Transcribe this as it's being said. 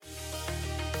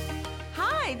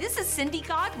Hi, this is Cindy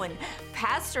Godwin,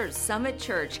 pastor of Summit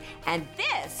Church, and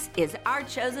this is our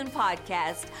Chosen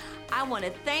podcast. I want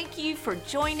to thank you for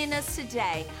joining us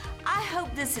today. I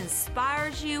hope this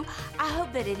inspires you. I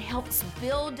hope that it helps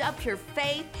build up your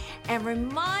faith and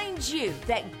remind you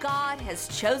that God has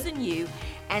chosen you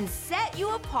and set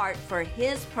you apart for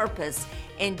His purpose.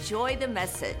 Enjoy the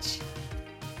message.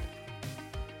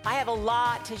 I have a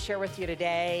lot to share with you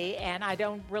today, and I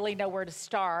don't really know where to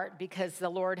start because the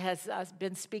Lord has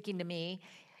been speaking to me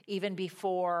even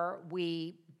before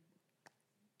we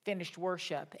finished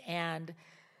worship. And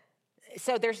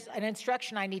so there's an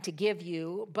instruction I need to give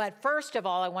you. But first of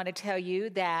all, I want to tell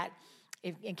you that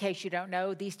in case you don't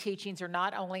know, these teachings are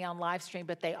not only on live stream,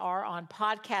 but they are on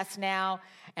podcast now.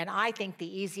 And I think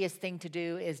the easiest thing to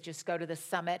do is just go to the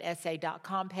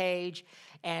summitsa.com page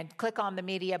and click on the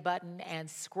media button and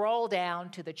scroll down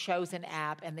to the Chosen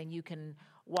app, and then you can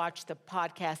watch the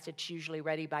podcast. It's usually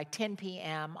ready by 10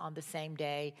 p.m. on the same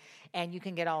day, and you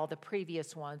can get all the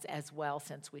previous ones as well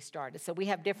since we started. So we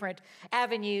have different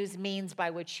avenues, means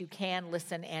by which you can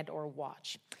listen and or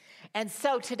watch. And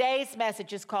so today's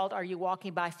message is called, Are You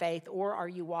Walking by Faith or Are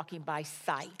You Walking by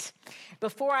Sight?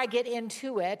 Before I get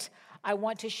into it, I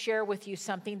want to share with you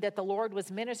something that the Lord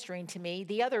was ministering to me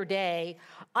the other day.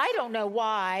 I don't know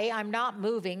why I'm not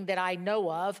moving that I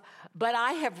know of, but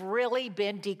I have really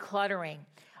been decluttering.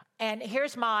 And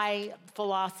here's my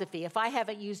philosophy. If I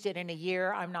haven't used it in a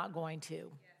year, I'm not going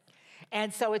to.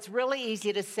 And so it's really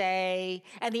easy to say,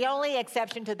 and the only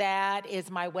exception to that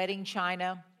is my wedding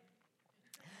china,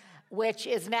 which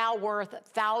is now worth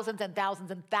thousands and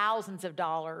thousands and thousands of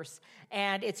dollars.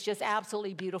 And it's just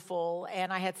absolutely beautiful.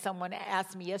 And I had someone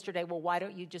ask me yesterday, well, why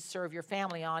don't you just serve your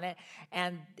family on it?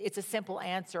 And it's a simple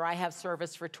answer. I have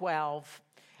service for 12.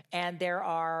 And there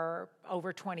are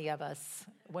over 20 of us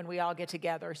when we all get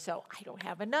together. So I don't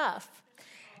have enough.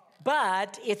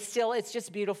 But it's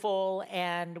just beautiful.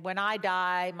 And when I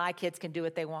die, my kids can do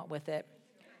what they want with it.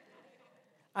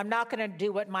 I'm not going to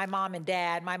do what my mom and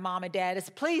dad is,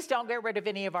 please don't get rid of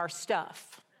any of our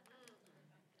stuff.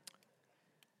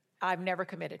 I've never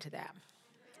committed to that.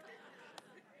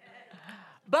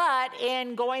 But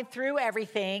in going through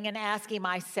everything and asking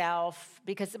myself,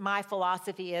 because my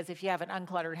philosophy is if you have an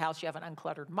uncluttered house, you have an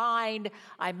uncluttered mind.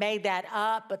 I made that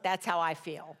up, but that's how I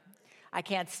feel. I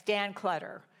can't stand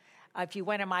clutter. If you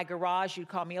went in my garage, you'd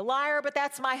call me a liar, but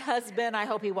that's my husband. I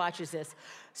hope he watches this.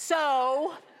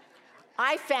 So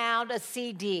I found a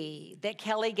CD that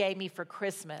Kelly gave me for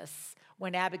Christmas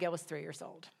when Abigail was 3 years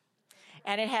old.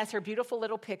 And it has her beautiful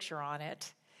little picture on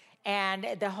it.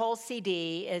 And the whole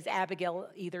CD is Abigail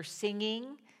either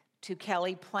singing to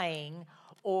Kelly playing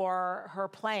or her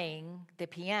playing the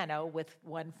piano with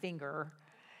one finger.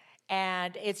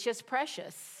 And it's just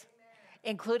precious,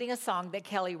 including a song that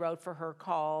Kelly wrote for her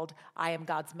called I Am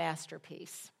God's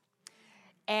Masterpiece.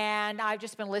 And I've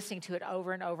just been listening to it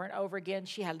over and over and over again.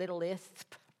 She had a little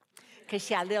lisp because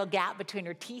she had a little gap between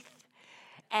her teeth.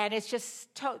 And it's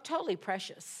just totally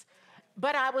precious.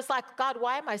 But I was like, God,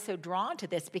 why am I so drawn to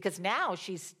this? Because now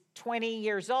she's 20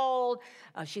 years old.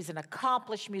 She's an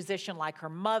accomplished musician like her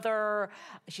mother.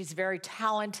 She's very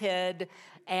talented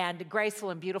and graceful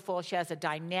and beautiful. She has a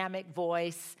dynamic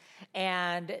voice.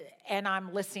 And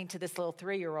I'm listening to this little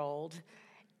 3-year-old.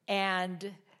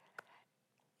 And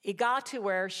it got to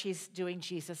where she's doing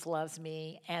Jesus Loves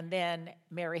Me, and then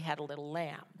Mary Had a Little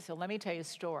Lamb. So let me tell you a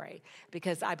story,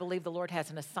 because I believe the Lord has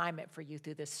an assignment for you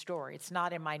through this story. It's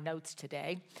not in my notes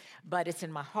today, but it's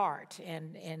in my heart,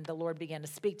 and the Lord began to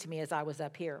speak to me as I was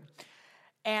up here.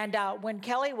 And when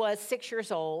Kelly was 6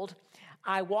 years old,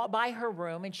 I walked by her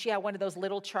room, and she had one of those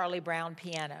little Charlie Brown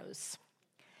pianos.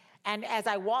 And as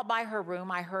I walked by her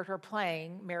room, I heard her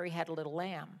playing Mary Had a Little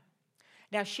Lamb.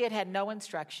 Now, she had no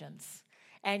instructions.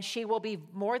 And she will be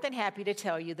more than happy to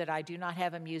tell you that I do not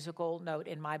have a musical note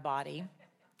in my body.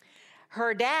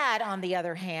 Her dad, on the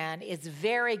other hand, is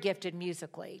very gifted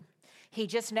musically. He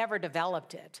just never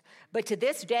developed it. But to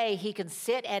this day, he can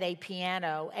sit at a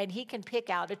piano and he can pick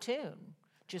out a tune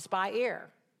just by ear.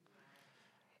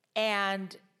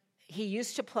 And he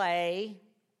used to play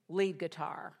lead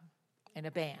guitar in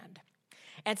a band.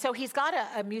 And so he's got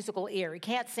a musical ear. He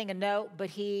can't sing a note, but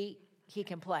he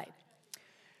can play.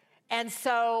 And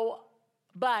so,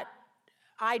 but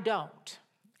I don't.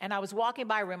 And I was walking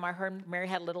by a room, I heard Mary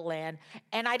Had a Little Lamb,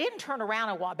 and I didn't turn around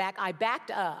and walk back. I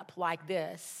backed up like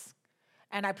this,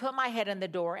 and I put my head in the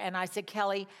door, and I said,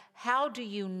 Kelly, how do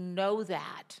you know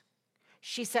that?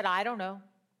 She said, I don't know.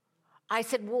 I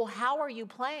said, well, how are you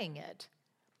playing it?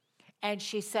 And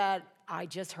she said, I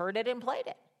just heard it and played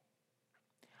it.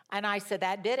 And I said,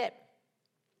 that did it.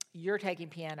 You're taking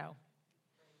piano.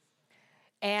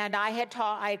 And I had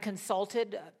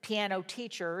consulted piano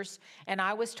teachers, and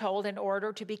I was told in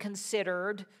order to be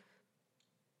considered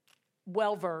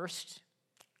well-versed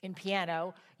in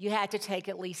piano, you had to take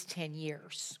at least 10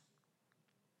 years.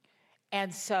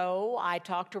 And so I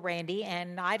talked to Randy,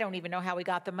 and I don't even know how we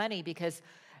got the money, because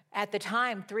at the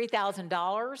time,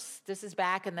 $3,000, this is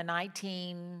back in the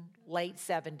late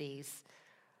 70s,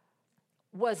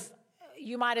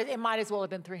 it might as well have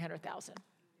been $300,000.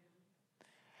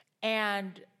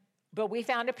 But we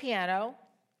found a piano,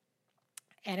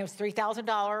 and it was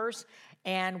 $3,000,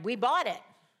 and we bought it.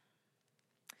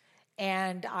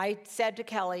 And I said to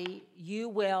Kelly, you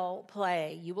will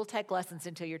take lessons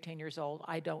until you're 10 years old.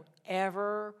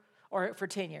 For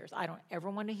 10 years. I don't ever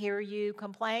want to hear you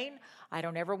complain. I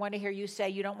don't ever want to hear you say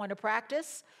you don't want to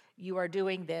practice. You are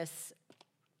doing this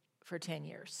for 10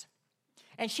 years.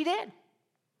 And she did.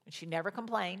 And she never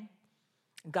complained.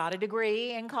 Got a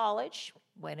degree in college,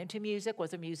 went into music,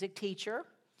 was a music teacher.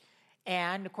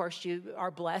 And, of course, you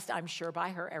are blessed, I'm sure, by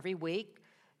her every week.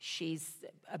 She's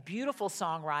a beautiful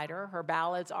songwriter. Her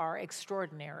ballads are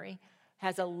extraordinary.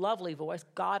 Has a lovely voice.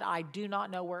 God, I do not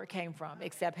know where it came from,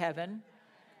 except heaven.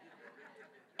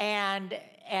 And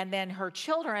then her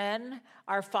children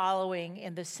are following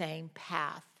in the same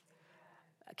path.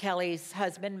 Kelly's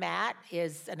husband, Matt,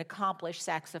 is an accomplished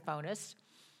saxophonist.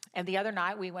 And the other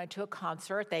night, we went to a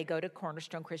concert. They go to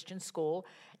Cornerstone Christian School.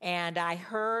 And I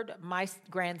heard my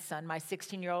grandson, my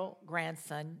 16-year-old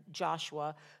grandson,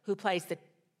 Joshua, who plays the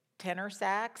tenor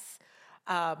sax,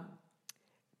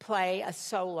 play a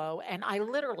solo. And I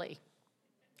literally,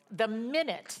 the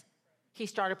minute he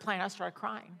started playing, I started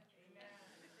crying.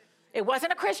 It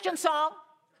wasn't a Christian song,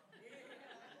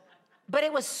 but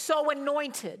it was so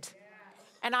anointed.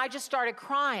 And I just started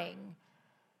crying.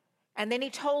 And then he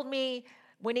told me,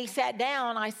 when he sat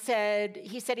down,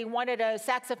 he said he wanted a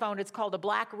saxophone. It's called a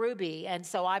Black Ruby. And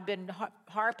so I've been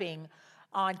harping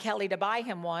on Kelly to buy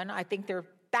him one. I think they're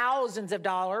thousands of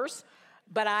dollars,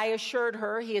 but I assured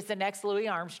her he is the next Louis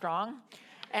Armstrong.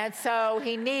 And so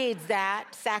he needs that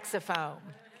saxophone.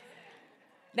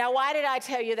 Now, why did I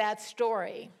tell you that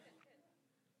story?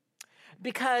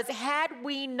 Because had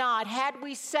we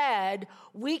said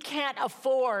we can't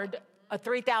afford a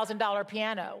 $3,000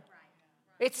 piano,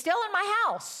 it's still in my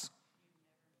house.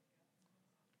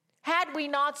 Had we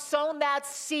not sown that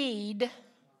seed,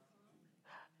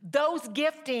 those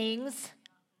giftings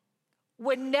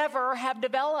would never have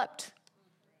developed.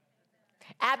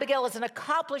 Abigail is an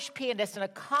accomplished pianist, an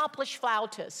accomplished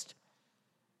flautist.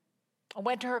 I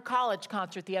went to her college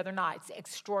concert the other night. It's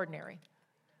extraordinary.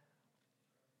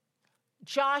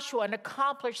 Joshua, an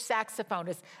accomplished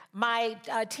saxophonist. My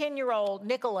 10-year-old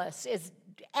Nicholas is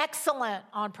excellent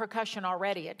on percussion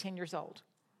already at 10 years old.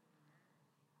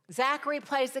 Zachary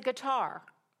plays the guitar.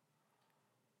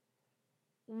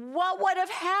 What would have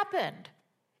happened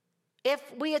if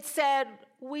we had said,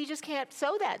 we just can't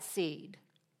sow that seed?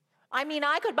 I mean,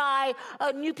 I could buy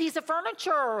a new piece of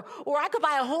furniture, or I could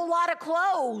buy a whole lot of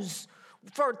clothes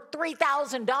for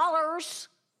 $3,000.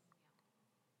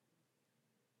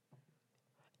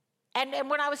 And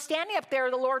when I was standing up there,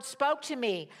 the Lord spoke to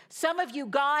me. Some of you,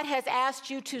 God has asked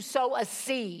you to sow a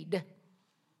seed.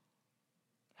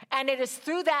 And it is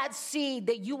through that seed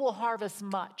that you will harvest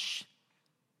much.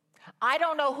 I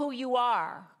don't know who you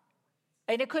are.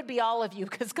 And it could be all of you,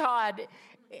 because God,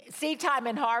 seed time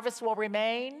and harvest will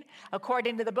remain,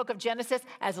 according to the book of Genesis,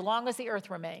 as long as the earth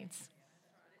remains.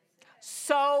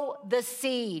 Sow the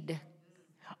seed.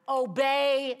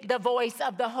 Obey the voice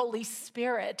of the Holy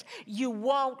Spirit. You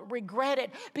won't regret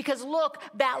it. Because look,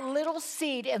 that little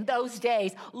seed in those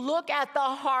days, look at the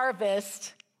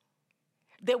harvest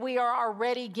that we are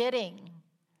already getting.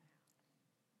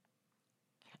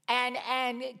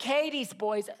 And Katie's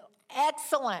boys,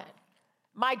 excellent.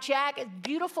 My Jack is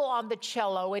beautiful on the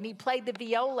cello, and he played the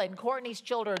viola. And Courtney's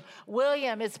children,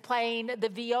 William is playing the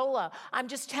viola. I'm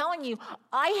just telling you,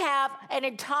 I have an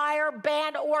entire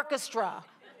band orchestra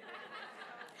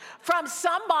from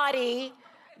somebody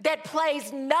that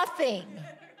plays nothing.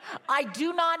 I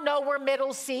do not know where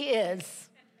Middle C is.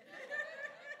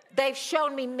 They've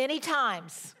shown me many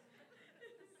times.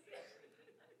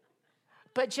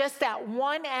 But just that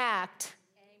one act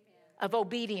of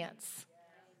obedience.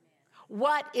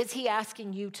 What is he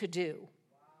asking you to do?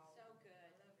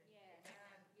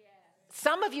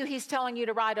 Some of you, he's telling you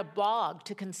to write a blog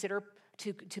to consider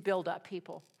to build up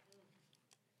people.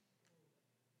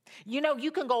 You know,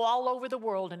 you can go all over the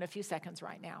world in a few seconds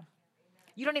right now.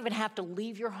 You don't even have to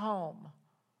leave your home.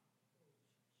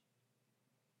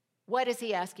 What is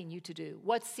he asking you to do?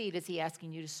 What seed is he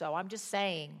asking you to sow? I'm just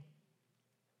saying,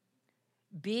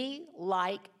 be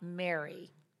like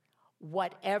Mary.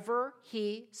 whatever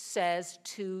he says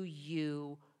to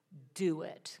you, do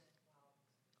it.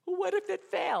 What if it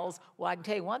fails? Well, I can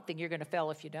tell you one thing, you're going to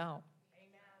fail if you don't.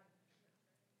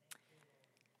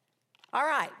 All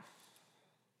right,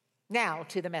 now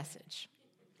to the message.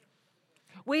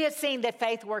 We have seen that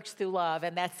faith works through love,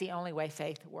 and that's the only way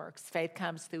faith works. Faith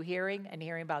comes through hearing, and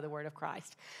hearing by the word of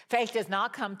Christ. Faith does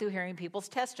not come through hearing people's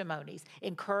testimonies.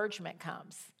 Encouragement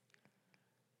comes.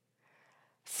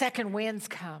 Second winds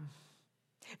come.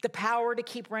 The power to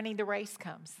keep running the race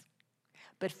comes.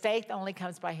 But faith only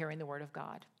comes by hearing the word of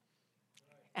God.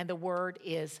 And the word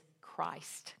is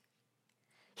Christ.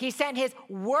 He sent his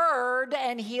word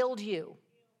and healed you.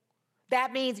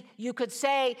 That means you could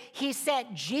say he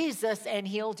sent Jesus and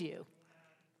healed you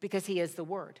because he is the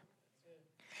word.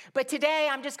 But today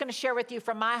I'm just going to share with you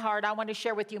from my heart. I want to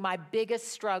share with you my biggest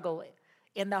struggle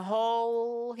in the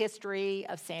whole history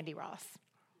of Sandy Ross.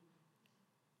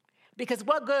 Because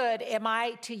what good am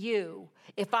I to you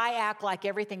if I act like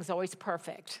everything's always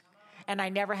perfect and I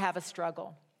never have a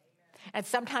struggle? And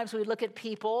sometimes we look at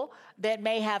people that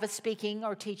may have a speaking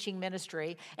or teaching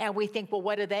ministry and we think, well,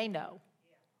 what do they know?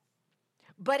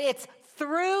 But it's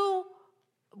through,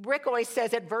 Rick always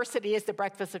says adversity is the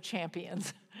breakfast of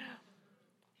champions.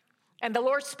 And the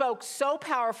Lord spoke so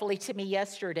powerfully to me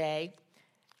yesterday.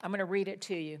 I'm going to read it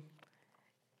to you.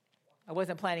 I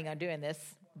wasn't planning on doing this,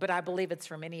 but I believe it's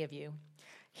for many of you.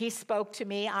 He spoke to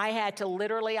me. I had to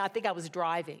literally, I think I was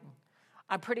driving.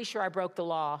 I'm pretty sure I broke the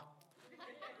law.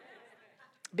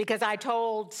 Because I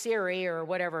told Siri, or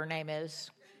whatever her name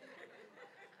is,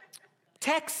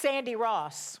 text Sandy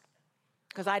Ross,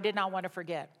 because I did not want to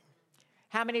forget.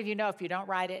 How many of you know if you don't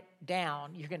write it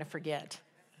down, you're going to forget?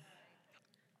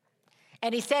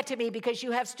 And he said to me, because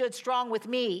you have stood strong with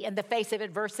me in the face of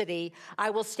adversity,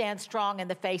 I will stand strong in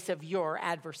the face of your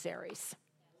adversaries.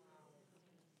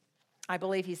 I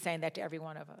believe he's saying that to every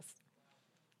one of us.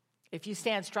 If you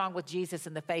stand strong with Jesus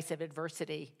in the face of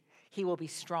adversity, he will be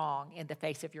strong in the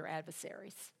face of your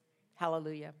adversaries.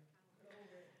 Hallelujah.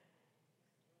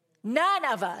 None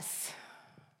of us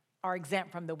are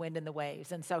exempt from the wind and the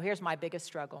waves. And so here's my biggest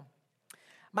struggle.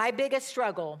 My biggest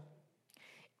struggle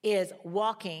is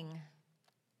walking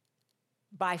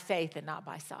by faith and not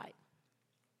by sight.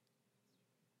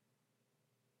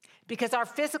 Because our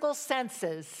physical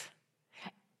senses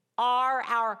are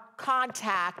our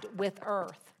contact with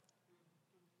earth.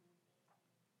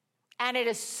 And it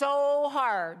is so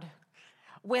hard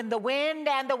when the wind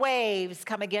and the waves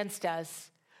come against us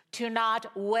to not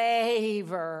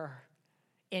waver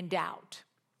in doubt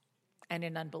and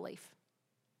in unbelief.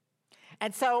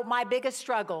 And so my biggest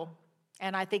struggle,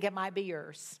 and I think it might be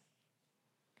yours,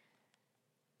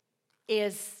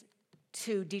 is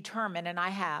to determine, and I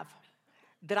have,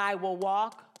 that I will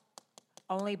walk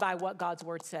only by what God's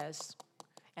word says,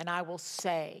 and I will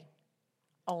say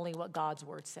only what God's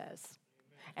word says.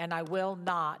 And I will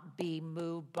not be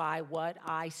moved by what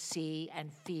I see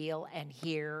and feel and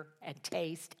hear and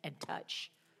taste and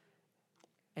touch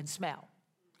and smell.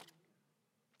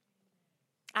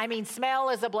 I mean, smell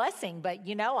is a blessing, but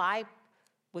you know, I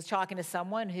was talking to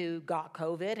someone who got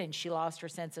COVID and she lost her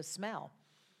sense of smell.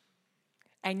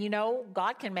 And you know,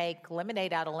 God can make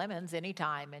lemonade out of lemons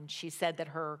anytime. And she said that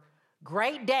her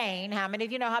Great Dane, how many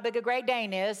of you know how big a Great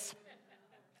Dane is,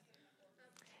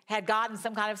 had gotten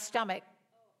some kind of stomach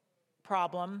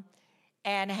problem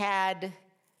and had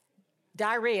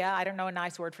diarrhea, I don't know a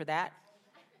nice word for that,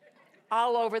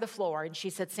 all over the floor. And she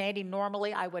said, Sandy,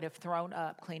 normally I would have thrown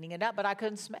up cleaning it up, but I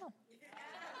couldn't smell.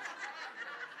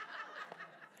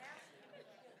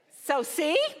 So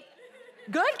see,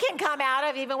 good can come out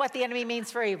of even what the enemy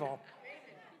means for evil.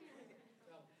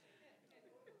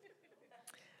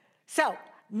 So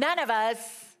none of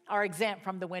us are exempt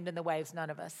from the wind and the waves, none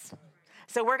of us.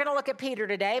 So we're going to look at Peter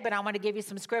today, but I want to give you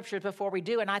some scriptures before we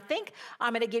do. And I think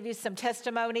I'm going to give you some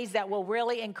testimonies that will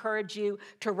really encourage you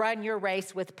to run your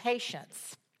race with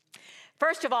patience.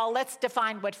 First of all, let's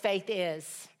define what faith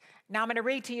is. Now I'm going to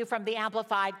read to you from the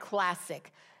Amplified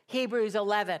Classic, Hebrews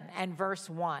 11 and verse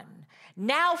 1.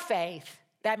 Now faith,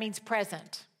 that means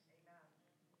present.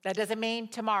 That doesn't mean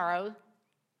tomorrow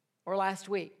or last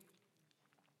week.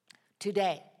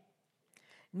 Today.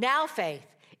 Now faith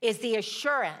is the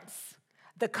assurance,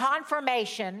 the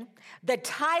confirmation, the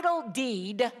title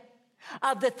deed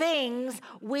of the things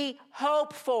we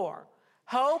hope for.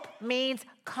 Hope means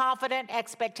confident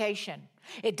expectation.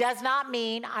 It does not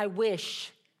mean I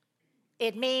wish.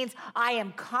 It means I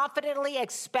am confidently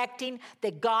expecting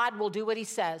that God will do what he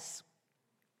says.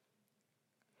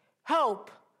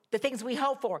 Hope, the things we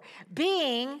hope for.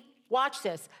 Being, watch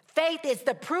this, faith is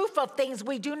the proof of things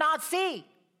we do not see.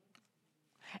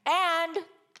 And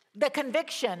the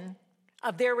conviction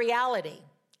of their reality.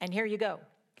 And here you go.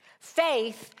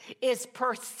 Faith is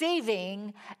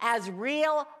perceiving as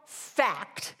real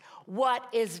fact what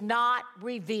is not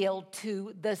revealed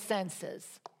to the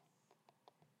senses.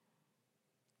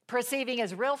 Perceiving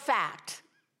as real fact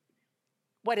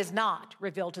what is not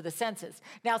revealed to the senses.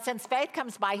 Now, since faith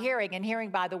comes by hearing and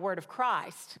hearing by the word of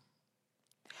Christ,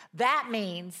 that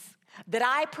means that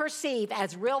I perceive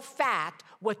as real fact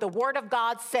what the word of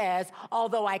God says,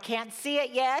 although I can't see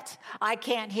it yet, I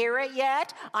can't hear it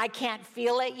yet, I can't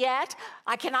feel it yet,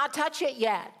 I cannot touch it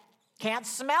yet, can't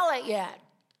smell it yet.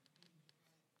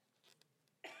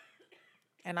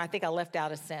 And I think I left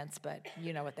out a sense, but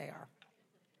you know what they are.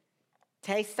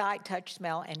 Taste, sight, touch,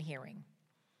 smell, and hearing.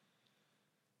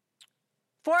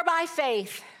 For by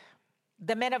faith,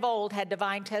 the men of old had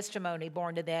divine testimony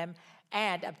borne to them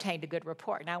and obtained a good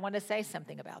report. Now, I want to say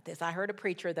something about this. I heard a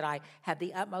preacher that I have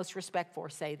the utmost respect for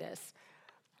say this.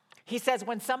 He says,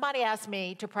 when somebody asks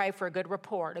me to pray for a good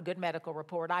report, a good medical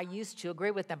report, I used to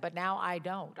agree with them, but now I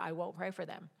don't. I won't pray for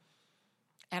them.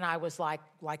 And I was like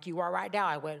you are right now.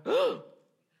 I went,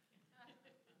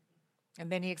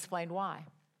 and then he explained why.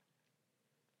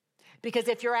 Because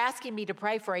if you're asking me to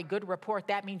pray for a good report,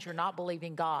 that means you're not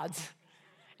believing God's.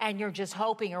 And you're just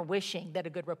hoping or wishing that a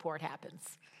good report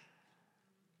happens.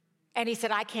 And he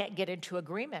said, I can't get into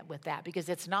agreement with that because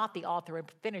it's not the author and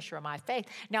finisher of my faith.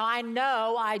 Now, I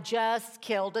know I just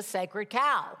killed a sacred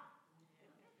cow.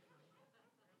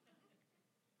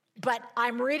 But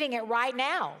I'm reading it right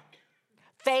now.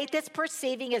 Faith is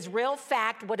perceiving as real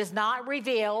fact what is not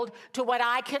revealed to what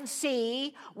I can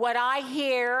see, what I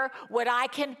hear, what I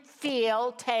can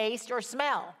feel, taste, or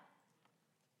smell.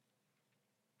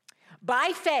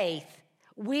 By faith,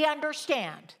 we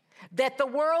understand that the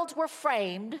worlds were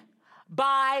framed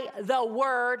by the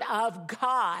word of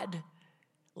God.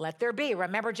 Let there be.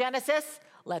 Remember Genesis?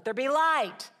 Let there be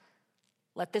light.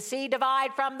 Let the sea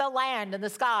divide from the land and the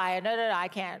sky. No, I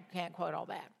can't quote all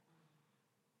that.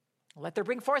 Let there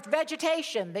bring forth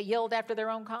vegetation that yield after their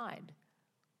own kind.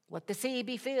 Let the sea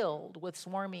be filled with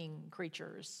swarming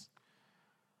creatures.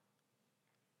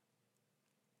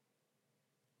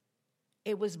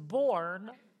 It was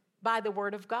born by the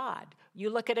word of God. You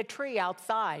look at a tree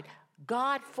outside.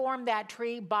 God formed that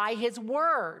tree by his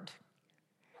word.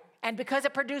 And because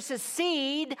it produces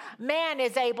seed, man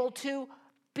is able to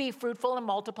be fruitful and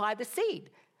multiply the seed.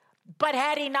 But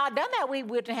had he not done that, we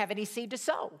wouldn't have any seed to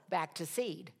sow. Back to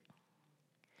seed.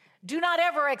 Do not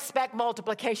ever expect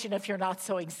multiplication if you're not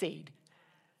sowing seed.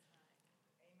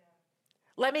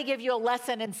 Let me give you a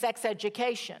lesson in sex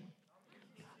education.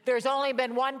 There's only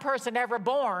been one person ever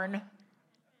born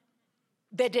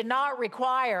that did not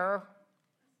require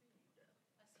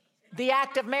the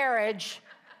act of marriage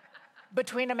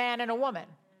between a man and a woman.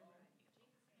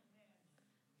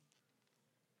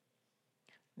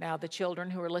 Now, the children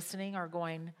who are listening are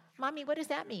going, Mommy, what does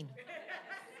that mean?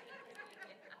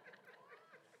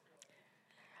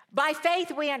 By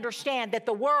faith, we understand that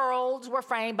the worlds were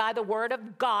framed by the word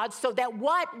of God so that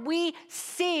what we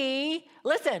see,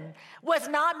 listen, was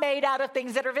not made out of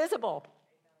things that are visible.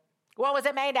 What was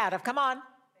it made out of? Come on.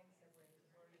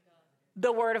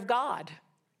 The word of God.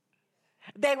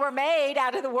 They were made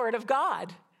out of the word of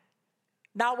God,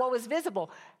 not what was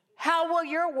visible. How will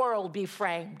your world be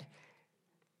framed?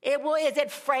 Is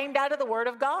it framed out of the word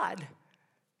of God?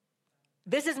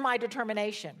 This is my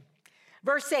determination.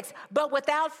 Verse 6, but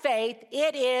without faith,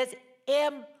 it is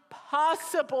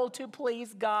impossible to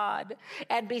please God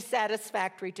and be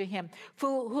satisfactory to him.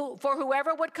 For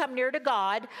whoever would come near to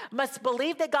God must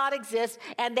believe that God exists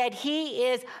and that he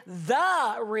is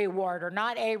the rewarder,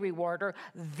 not a rewarder,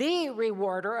 the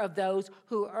rewarder of those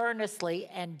who earnestly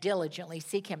and diligently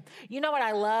seek him. You know what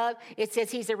I love? It says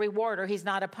he's a rewarder. He's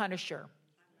not a punisher.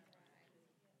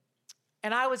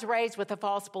 And I was raised with a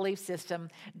false belief system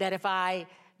that if I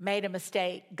made a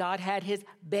mistake, God had his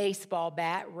baseball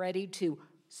bat ready to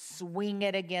swing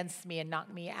it against me and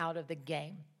knock me out of the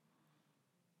game.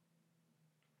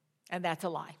 And that's a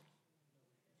lie.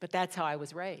 But that's how I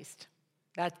was raised.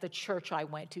 That's the church I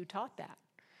went to taught that.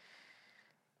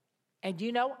 And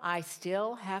you know, I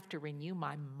still have to renew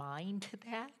my mind to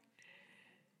that.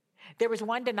 There was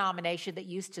one denomination that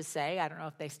used to say, I don't know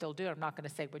if they still do, I'm not going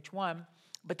to say which one,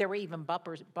 but there were even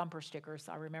bumper stickers.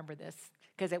 I remember this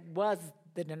because it was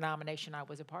the denomination I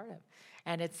was a part of.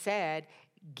 And it said,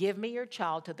 give me your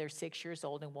child till they're 6 years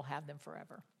old and we'll have them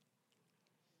forever.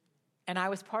 And I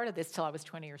was part of this till I was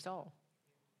 20 years old.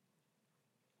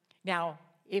 Now,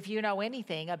 if you know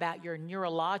anything about your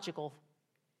neurological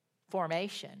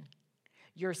formation,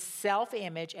 your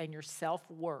self-image and your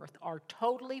self-worth are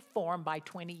totally formed by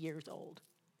 20 years old.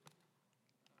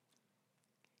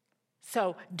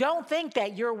 So don't think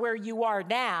that you're where you are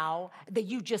now, that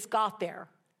you just got there.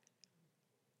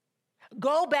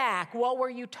 Go back. What were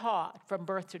you taught from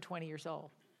birth to 20 years old?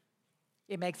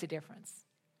 It makes a difference.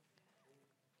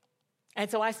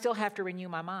 And so I still have to renew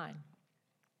my mind.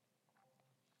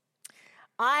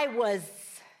 I was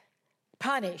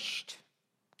punished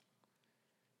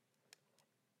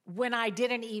when I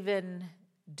didn't even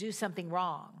do something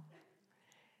wrong.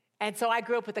 And so I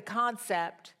grew up with the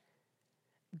concept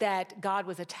that God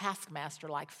was a taskmaster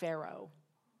like Pharaoh,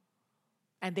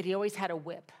 and that he always had a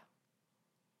whip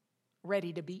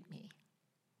ready to beat me.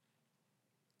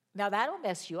 Now that'll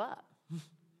mess you up.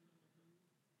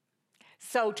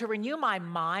 So to renew my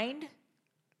mind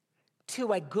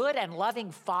to a good and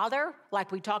loving Father,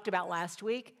 like we talked about last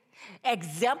week,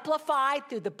 exemplified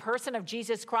through the person of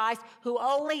Jesus Christ, who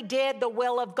only did the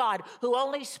will of God, who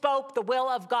only spoke the will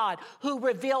of God, who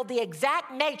revealed the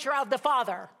exact nature of the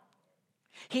Father.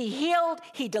 He healed,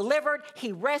 he delivered,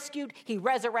 he rescued, he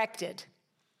resurrected.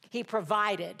 He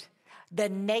provided the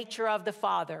nature of the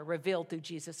Father revealed through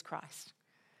Jesus Christ.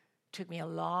 It took me a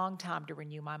long time to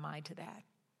renew my mind to that,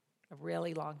 a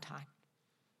really long time.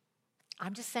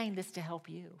 I'm just saying this to help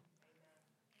you.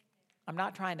 I'm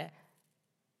not trying to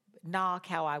knock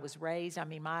how I was raised. I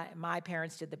mean, my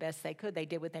parents did the best they could. They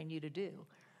did what they knew to do.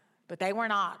 But they were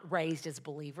not raised as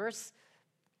believers.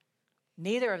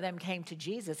 Neither of them came to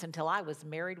Jesus until I was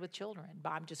married with children.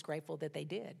 But I'm just grateful that they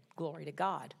did. Glory to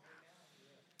God.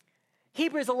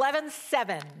 Hebrews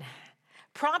 11:7.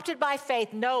 Prompted by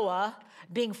faith, Noah,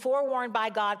 being forewarned by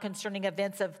God concerning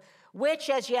events of which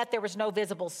as yet there was no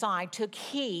visible sign, took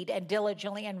heed and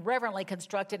diligently and reverently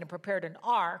constructed and prepared an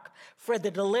ark for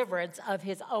the deliverance of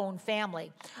his own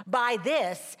family. By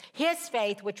this, his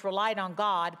faith, which relied on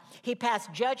God, he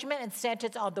passed judgment and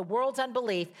sentence on the world's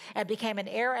unbelief and became an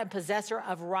heir and possessor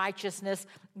of righteousness,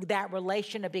 that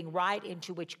relation of being right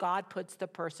into which God puts the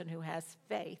person who has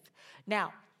faith.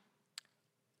 Now,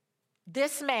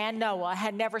 this man, Noah,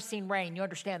 had never seen rain. You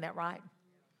understand that, right?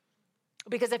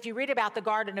 Because if you read about the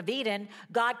Garden of Eden,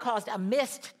 God caused a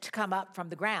mist to come up from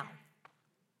the ground.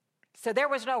 So there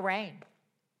was no rain.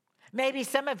 Maybe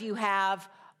some of you have,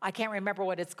 I can't remember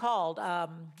what it's called.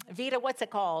 Vita, what's it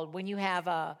called? When you have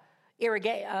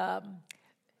no,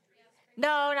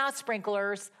 not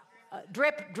sprinklers.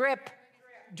 Drip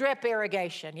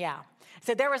irrigation, yeah.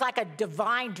 So there was like a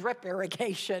divine drip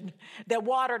irrigation that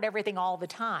watered everything all the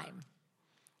time.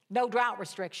 No drought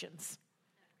restrictions.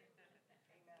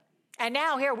 And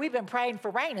now here we've been praying for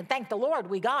rain, and thank the Lord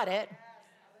we got it.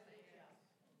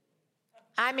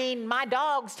 I mean, my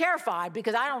dog's terrified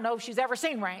because I don't know if she's ever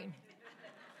seen rain.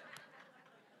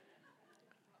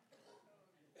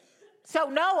 So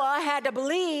Noah had to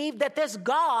believe that this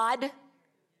God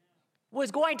was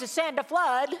going to send a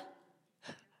flood,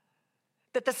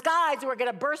 that the skies were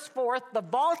going to burst forth, the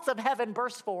vaults of heaven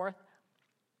burst forth.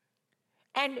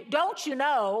 And don't you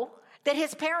know that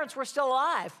his parents were still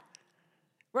alive?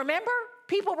 Remember,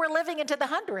 people were living into the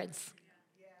hundreds.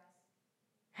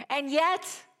 And yet,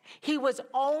 he was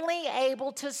only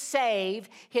able to save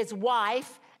his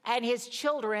wife and his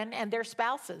children and their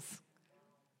spouses.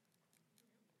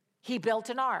 He built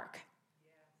an ark.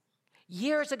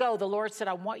 Years ago, the Lord said,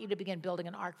 I want you to begin building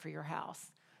an ark for your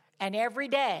house. And every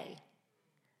day,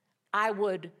 I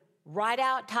would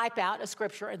type out a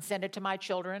scripture and send it to my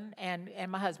children and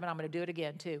my husband. I'm going to do it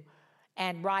again, too.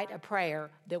 And write a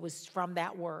prayer that was from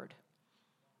that word.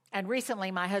 And recently,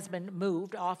 my husband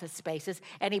moved office spaces,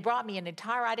 and he brought me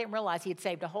I didn't realize he had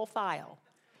saved a whole file.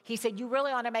 He said, you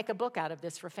really ought to make a book out of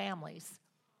this for families.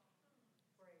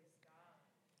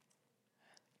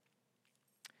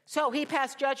 So he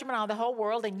passed judgment on the whole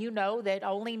world, and you know that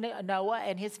only Noah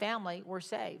and his family were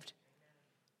saved.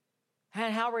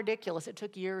 And how ridiculous. It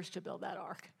took years to build that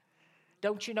ark.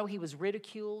 Don't you know he was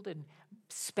ridiculed and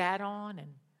spat on and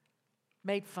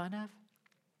made fun of?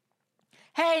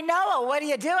 Hey, Noah, what are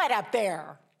you doing up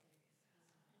there?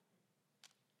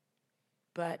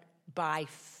 But by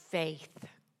faith,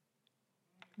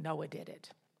 Noah did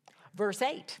it. Verse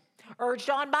 8,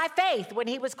 urged on by faith when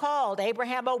he was called,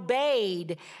 Abraham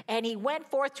obeyed, and he went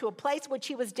forth to a place which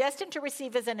he was destined to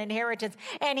receive as an inheritance.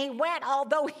 And he went,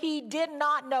 although he did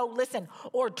not know,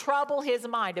 or trouble his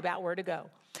mind about where to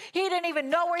go. He didn't even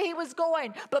know where he was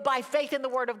going, but by faith in the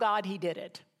word of God, he did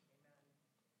it.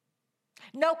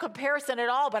 No comparison at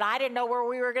all, but I didn't know where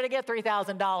we were going to get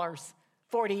 $3,000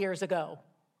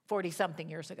 40-something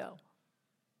years ago.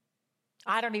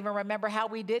 I don't even remember how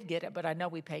we did get it, but I know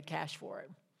we paid cash for it.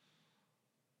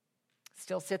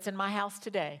 Still sits in my house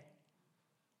today.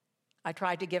 I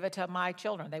tried to give it to my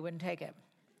children. They wouldn't take it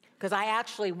because I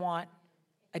actually want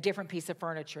a different piece of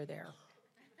furniture there.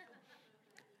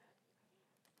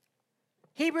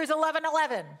 Hebrews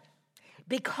 11:11.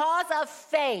 Because of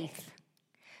faith,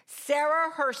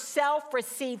 Sarah herself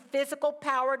received physical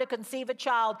power to conceive a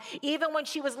child, even when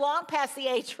she was long past the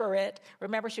age for it.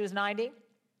 Remember, she was 90?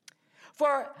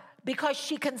 Because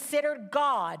she considered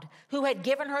God, who had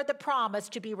given her the promise,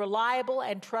 to be reliable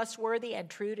and trustworthy and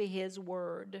true to his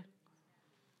word.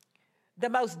 The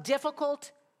most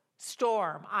difficult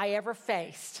storm I ever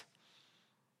faced.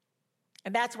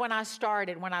 And that's when I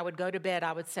started. When I would go to bed,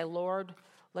 I would say, Lord,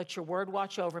 let your word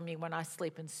watch over me when I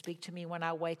sleep and speak to me when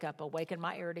I wake up. Awaken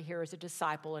my ear to hear as a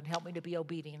disciple and help me to be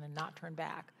obedient and not turn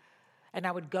back. And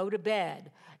I would go to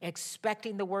bed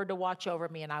expecting the word to watch over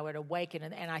me, and I would awaken,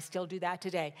 and I still do that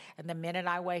today. And the minute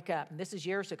I wake up, and this is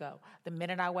years ago, the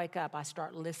minute I wake up, I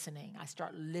start listening. I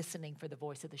start listening for the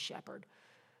voice of the shepherd.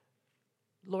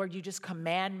 Lord, you just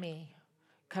command me.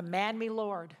 Command me,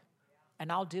 Lord,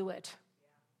 and I'll do it.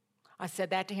 I said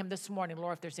that to him this morning.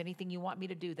 Lord, if there's anything you want me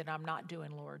to do that I'm not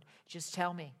doing, Lord, just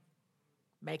tell me.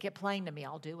 Make it plain to me.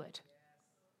 I'll do it.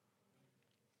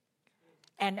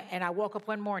 And I woke up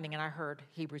one morning and I heard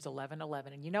Hebrews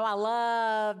 11:11. And you know I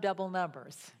love double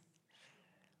numbers.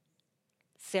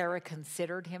 Sarah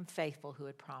considered him faithful who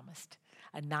had promised.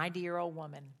 A 90-year-old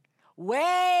woman.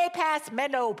 Way past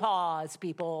menopause,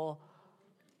 people.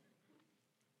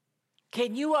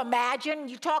 Can you imagine?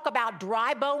 You talk about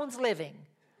dry bones living.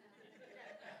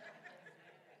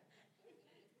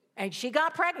 And she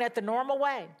got pregnant the normal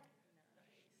way.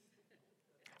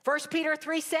 1 Peter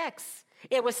 3:6.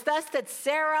 It was thus that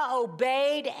Sarah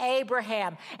obeyed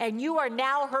Abraham, and you are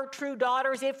now her true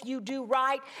daughters if you do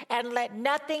right, and let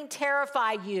nothing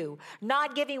terrify you,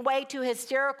 not giving way to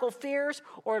hysterical fears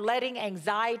or letting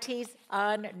anxieties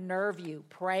unnerve you.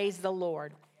 Praise the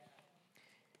Lord.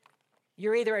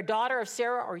 You're either a daughter of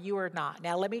Sarah or you are not.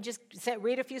 Now, let me just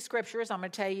read a few scriptures. I'm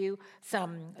going to tell you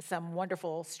some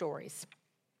wonderful stories.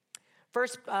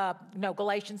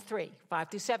 Galatians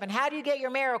 3:5-7. How do you get your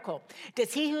miracle?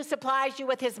 Does he who supplies you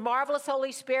with his marvelous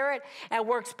Holy Spirit and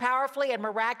works powerfully and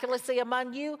miraculously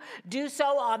among you do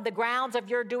so on the grounds of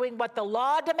your doing what the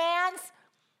law demands?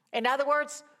 In other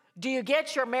words, do you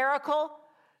get your miracle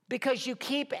because you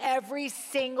keep every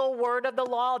single word of the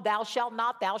law? Thou shalt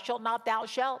not, thou shalt not, thou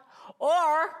shalt.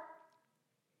 Or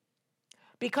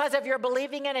because of your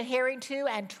believing and adhering to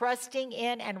and trusting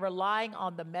in and relying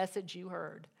on the message you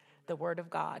heard. The word of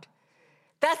God.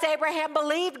 Thus Abraham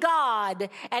believed God,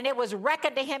 and it was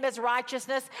reckoned to him as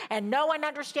righteousness. And no one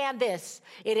understand this.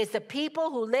 It is the people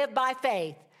who live by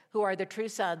faith who are the true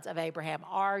sons of Abraham.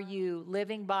 Are you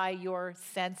living by your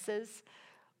senses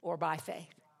or by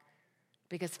faith?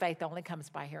 Because faith only comes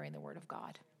by hearing the word of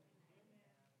God.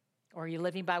 Or are you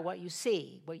living by what you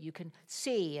see, what you can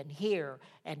see and hear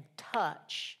and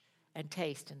touch and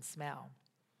taste and smell?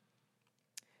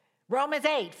 Romans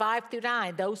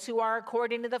 8:5-9, those who are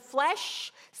according to the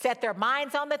flesh set their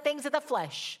minds on the things of the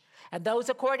flesh, and those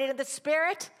according to the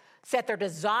Spirit set their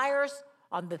desires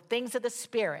on the things of the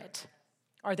Spirit,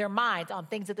 or their minds on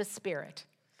things of the Spirit.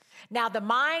 Now the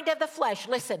mind of the flesh,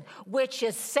 listen, which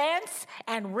is sense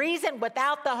and reason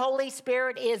without the Holy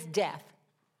Spirit is death.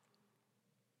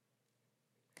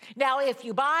 Now if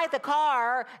you buy the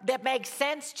car that makes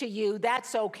sense to you,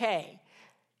 that's okay.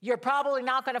 You're probably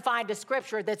not going to find a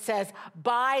scripture that says,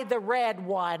 buy the red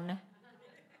one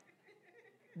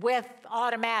with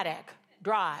automatic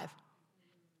drive.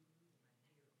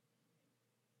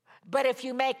 But if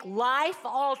you make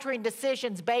life-altering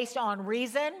decisions based on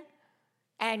reason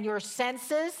and your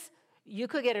senses, you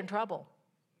could get in trouble.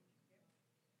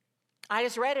 I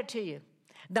just read it to you.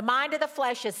 The mind of the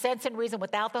flesh is sense and reason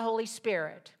without the Holy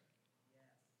Spirit,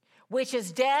 which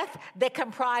is death that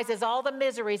comprises all the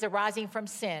miseries arising from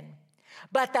sin.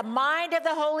 But the mind of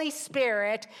the Holy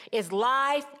Spirit is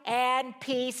life and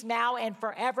peace now and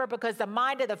forever, because the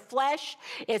mind of the flesh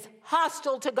is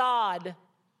hostile to God.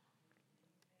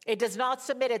 It does not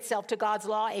submit itself to God's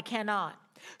law. It cannot.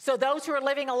 So those who are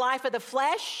living a life of the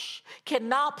flesh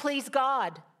cannot please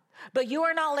God. But you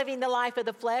are not living the life of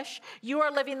the flesh. You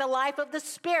are living the life of the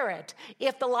Spirit,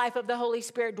 if the life of the Holy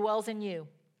Spirit dwells in you.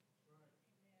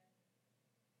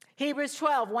 Hebrews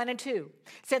 12:1-2.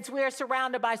 Since we are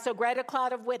surrounded by so great a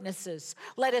cloud of witnesses,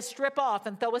 let us strip off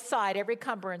and throw aside every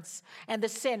cumbrance and the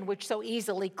sin which so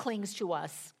easily clings to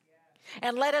us.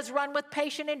 And let us run with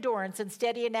patient endurance and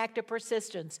steady and active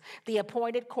persistence the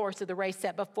appointed course of the race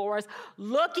set before us,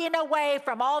 looking away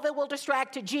from all that will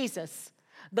distract to Jesus,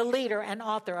 the leader and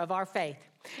author of our faith.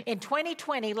 In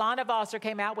 2020, Lana Vosser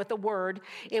came out with a word.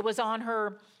 It was on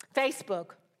her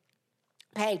Facebook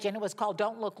page, and it was called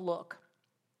Don't Look, Look.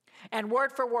 And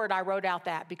word for word, I wrote out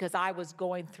that because I was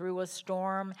going through a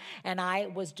storm, and I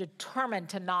was determined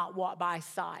to not walk by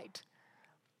sight.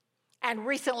 And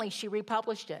recently she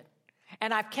republished it.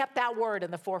 And I've kept that word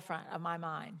in the forefront of my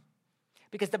mind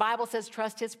because the Bible says,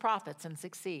 trust his prophets and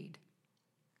succeed.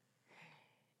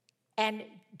 And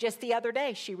just the other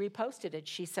day, she reposted it.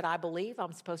 She said, I believe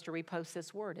I'm supposed to repost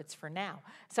this word. It's for now.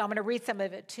 So I'm going to read some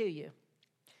of it to you.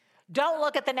 Don't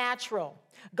look at the natural.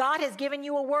 God has given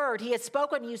you a word. He has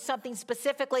spoken to you something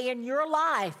specifically in your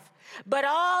life. But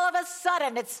all of a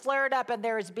sudden, it's flared up and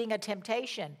there is being a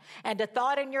temptation and a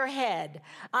thought in your head.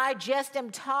 I just am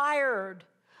tired.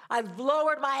 I've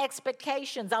lowered my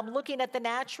expectations. I'm looking at the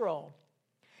natural.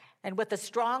 And with a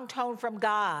strong tone from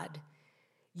God,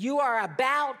 you are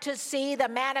about to see the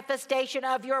manifestation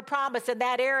of your promise in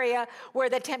that area where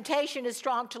the temptation is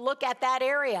strong to look at that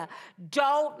area.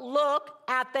 Don't look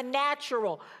at the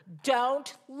natural.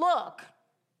 Don't look.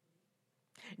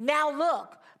 Now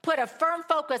look, put a firm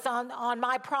focus on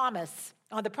my promise,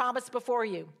 on the promise before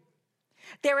you.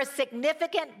 There is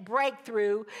significant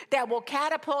breakthrough that will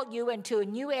catapult you into a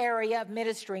new area of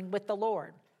ministering with the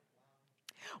Lord.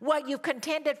 What you've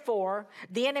contended for,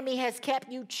 the enemy has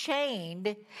kept you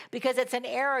chained because it's an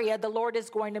area the Lord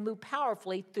is going to move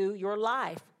powerfully through your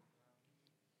life.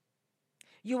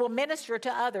 You will minister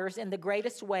to others in the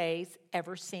greatest ways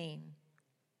ever seen.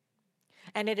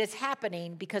 And it is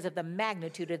happening because of the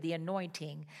magnitude of the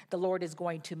anointing the Lord is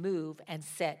going to move and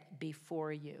set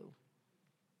before you.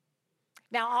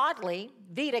 Now, oddly,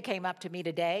 Vita came up to me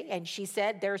today and she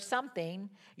said, there's something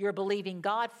you're believing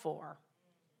God for.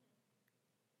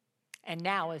 And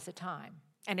now is the time.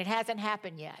 And it hasn't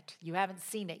happened yet. You haven't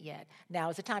seen it yet.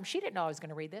 Now is the time. She didn't know I was going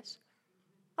to read this.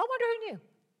 I wonder who knew.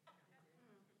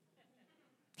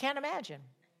 Can't imagine.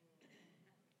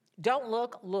 Don't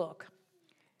look, look.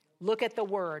 Look at the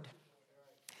word.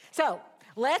 So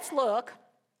let's look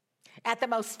at the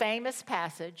most famous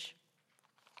passage,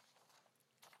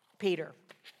 Peter,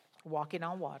 walking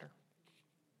on water.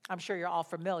 I'm sure you're all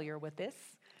familiar with this.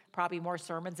 Probably more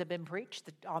sermons have been preached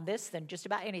on this than just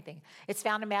about anything. It's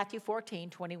found in Matthew 14,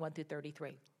 21 through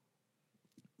 33.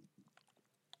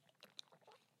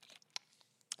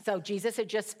 So Jesus had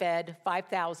just fed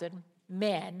 5,000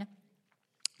 men,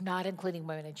 not including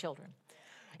women and children.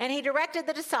 And he directed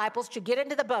the disciples to get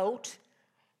into the boat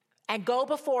and go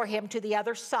before him to the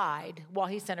other side while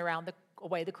he sent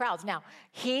away the crowds. Now,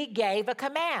 he gave a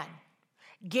command.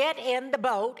 Get in the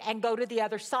boat and go to the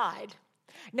other side.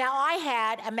 Now, I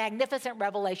had a magnificent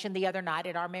revelation the other night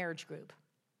at our marriage group.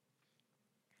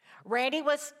 Randy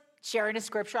was sharing a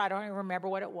scripture. I don't even remember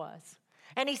what it was.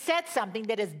 And he said something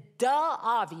that is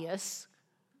obvious,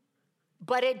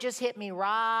 but it just hit me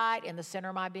right in the center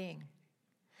of my being.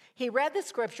 He read the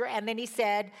scripture, and then he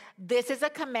said, this is a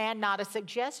command, not a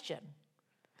suggestion.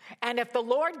 And if the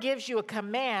Lord gives you a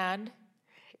command,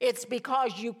 it's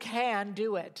because you can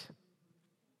do it.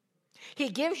 He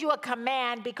gives you a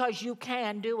command because you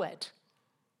can do it.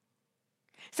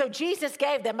 So Jesus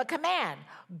gave them a command.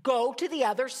 Go to the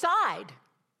other side.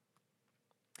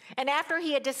 And after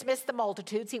he had dismissed the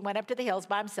multitudes, he went up to the hills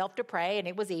by himself to pray, and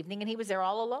it was evening, and he was there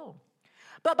all alone.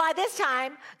 But by this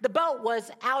time, the boat was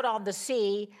out on the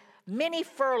sea many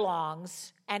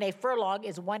furlongs, and a furlong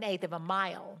is 1/8 of a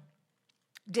mile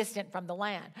distant from the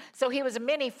land. So he was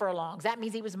many furlongs. That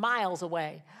means he was miles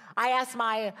away. I asked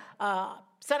my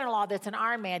son-in-law that's an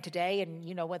Ironman today, and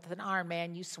you know, with an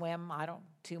Ironman, you swim,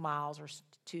 2 miles or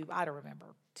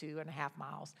 2.5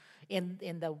 miles in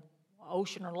the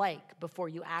ocean or lake before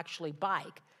you actually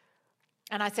bike.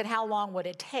 And I said, how long would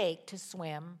it take to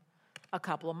swim a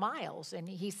couple of miles? And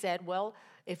he said, well,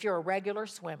 if you're a regular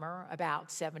swimmer,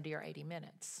 about 70 or 80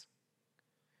 minutes.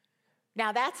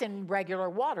 Now, that's in regular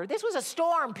water. This was a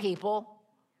storm, people.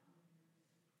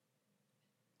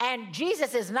 And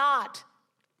Jesus is not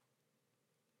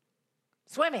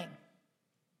swimming.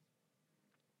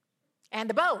 And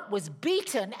the boat was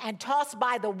beaten and tossed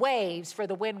by the waves, for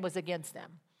the wind was against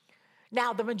them.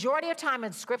 Now, the majority of time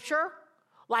in Scripture,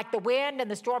 like the wind and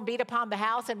the storm beat upon the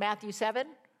house in Matthew 7,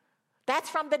 that's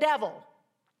from the devil.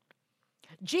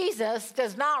 Jesus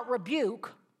does not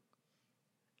rebuke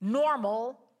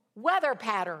normal weather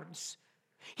patterns.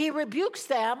 He rebukes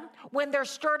them when they're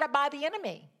stirred up by the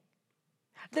enemy.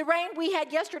 The rain we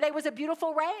had yesterday was a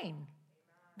beautiful rain.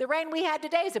 The rain we had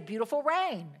today is a beautiful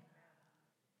rain.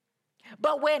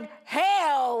 But when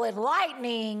hail and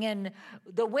lightning and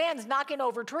the wind's knocking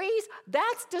over trees,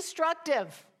 that's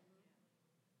destructive.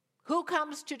 Who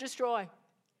comes to destroy?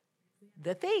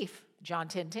 The thief, John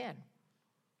 10:10.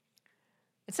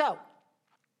 And so,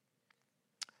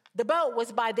 the boat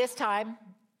was by this time,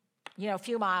 a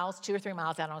few miles, 2 or 3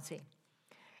 miles out on sea.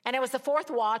 And it was the fourth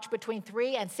watch between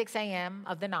 3 and 6 a.m.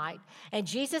 of the night. And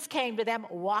Jesus came to them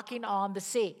walking on the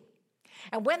sea.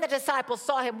 And when the disciples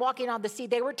saw him walking on the sea,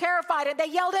 they were terrified and they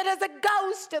yelled, "It is a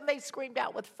ghost!" And they screamed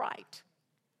out with fright.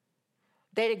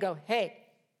 They didn't go, "Hey,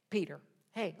 Peter,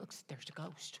 hey, look, there's a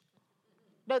ghost."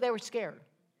 No, they were scared.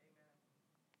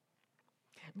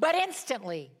 But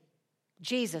instantly,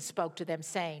 Jesus spoke to them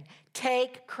saying,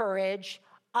 "Take courage,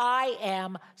 I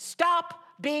am. Stop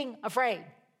being afraid."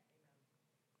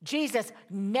 Jesus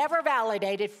never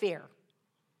validated fear.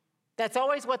 That's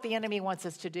always what the enemy wants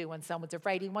us to do when someone's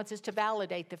afraid. He wants us to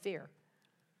validate the fear.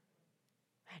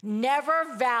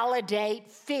 Never validate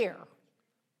fear.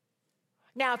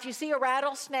 Now, if you see a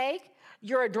rattlesnake,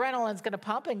 your adrenaline's going to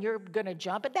pump and you're going to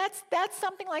jump, and that's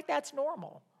something like that's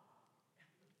normal.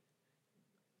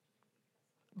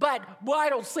 But, well, I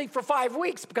don't sleep for 5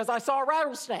 weeks because I saw a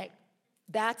rattlesnake.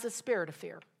 That's a spirit of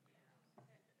fear.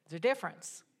 There's a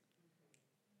difference.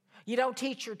 You don't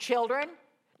teach your children,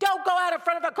 "Don't go out in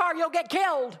front of a car, you'll get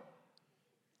killed."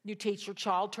 You teach your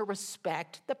child to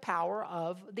respect the power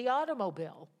of the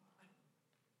automobile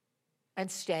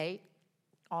and stay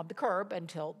on the curb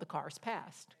until the car's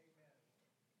passed.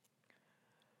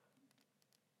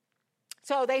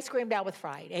 So they screamed out with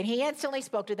fright, and he instantly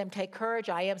spoke to them, "Take courage,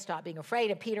 I am. Stop being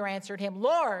afraid." And Peter answered him,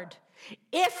 "Lord,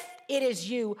 if it is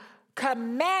you,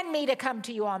 command me to come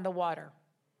to you on the water."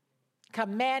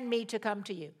 Command me to come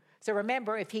to you. So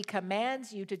remember, if he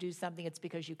commands you to do something, it's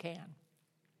because you can.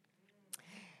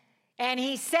 And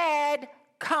he said,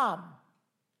 "Come."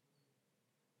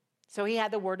 So he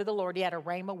had the word of the Lord. He had a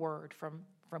rhema word from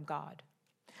God.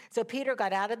 So Peter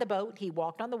got out of the boat. He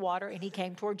walked on the water, and he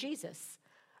came toward Jesus.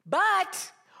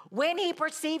 But when he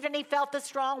perceived and he felt the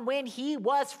strong wind, he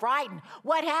was frightened.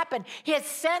 What happened? His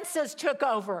senses took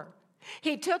over.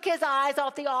 He took his eyes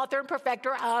off the author and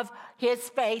perfecter of his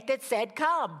faith that said,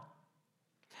 "Come."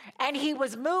 And he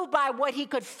was moved by what he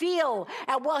could feel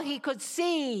and what he could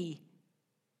see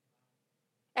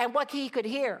and what he could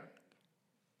hear.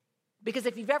 Because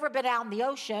if you've ever been out in the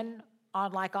ocean,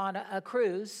 on a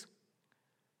cruise,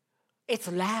 it's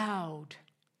loud.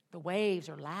 The waves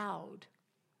are loud.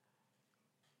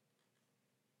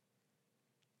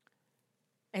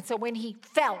 And so when he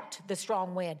felt the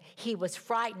strong wind, he was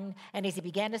frightened. And as he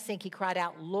began to sink, he cried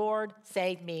out, "Lord,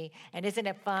 save me." And isn't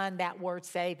it fun? That word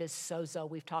save is sozo.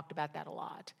 We've talked about that a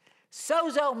lot.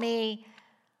 Sozo me.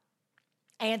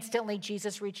 Instantly,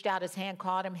 Jesus reached out his hand,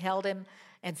 caught him, held him,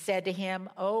 and said to him,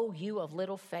 "Oh, you of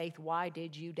little faith, why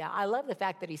did you doubt?" I love the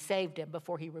fact that he saved him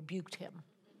before he rebuked him.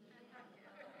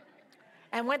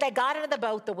 And when they got into the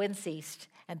boat, the wind ceased,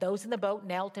 and those in the boat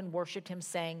knelt and worshiped him,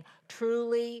 saying,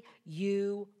 "Truly,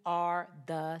 you are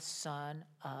the Son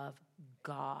of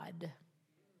God."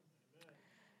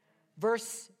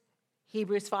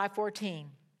 Hebrews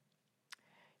 5:14.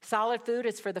 Solid food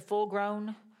is for the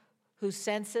full-grown, whose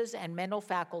senses and mental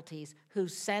faculties, your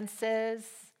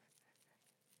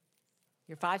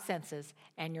 5 senses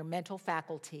and your mental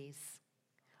faculties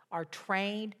are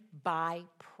trained by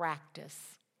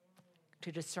practice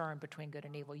to discern between good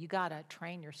and evil. You got to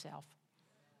train yourself.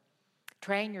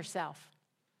 Train yourself.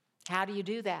 How do you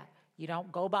do that? You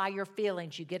don't go by your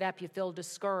feelings. You get up, you feel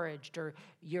discouraged, or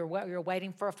you're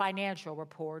waiting for a financial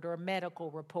report or a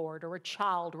medical report or a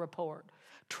child report.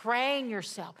 Train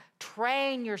yourself.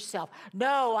 Train yourself.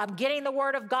 No, I'm getting the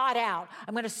word of God out.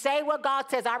 I'm going to say what God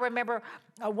says. I remember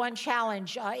one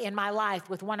challenge in my life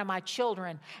with one of my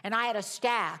children, and I had a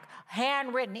stack,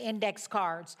 handwritten index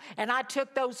cards, and I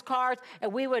took those cards,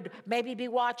 and we would maybe be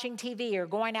watching TV or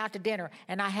going out to dinner,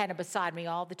 and I had it beside me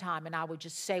all the time, and I would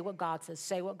just say what God says,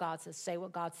 say what God says, say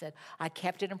what God said. I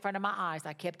kept it in front of my eyes.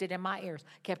 I kept it in my ears,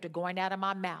 kept it going out of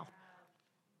my mouth.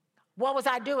 What was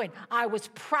I doing? I was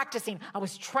practicing. I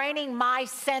was training my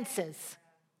senses.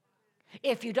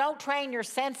 If you don't train your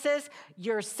senses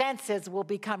will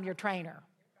become your trainer.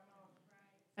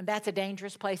 And that's a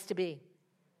dangerous place to be.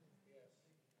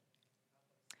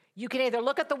 You can either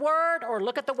look at the word or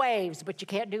look at the waves, but you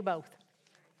can't do both.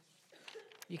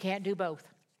 You can't do both.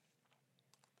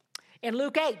 In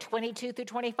Luke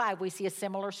 8:22-25, we see a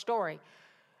similar story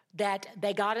that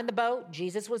they got in the boat.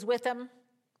 Jesus was with them.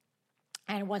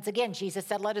 And once again, Jesus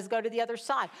said, "Let us go to the other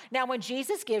side." Now, when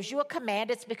Jesus gives you a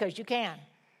command, it's because you can.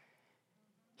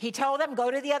 He told them,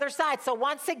 "Go to the other side." So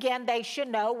once again, they should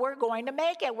know we're going to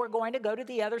make it. We're going to go to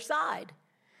the other side.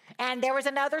 And there was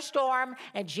another storm,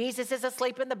 and Jesus is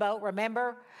asleep in the boat,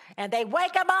 remember? And they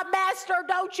wake him up, "Master,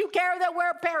 don't you care that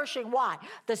we're perishing?" Why?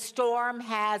 The storm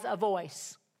has a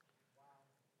voice.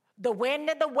 The wind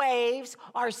and the waves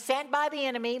are sent by the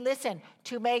enemy, listen,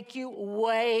 to make you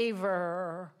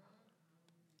waver.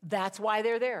 That's why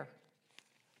they're there,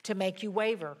 to make you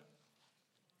waver.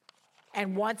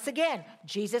 And once again,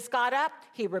 Jesus got up,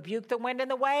 he rebuked the wind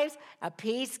and the waves, a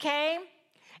peace came,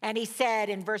 and he said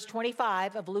in verse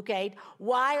 25 of Luke 8,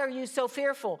 why are you so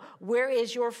fearful? Where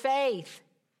is your faith?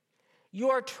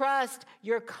 Your trust,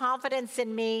 your confidence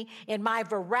in me, in my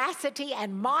veracity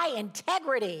and my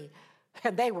integrity.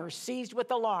 And they were seized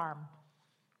with alarm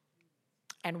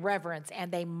and reverence,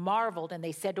 and they marveled, and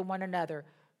they said to one another,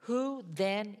 who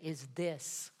then is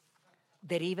this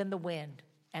that even the wind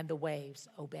and the waves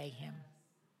obey him?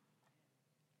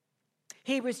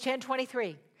 Hebrews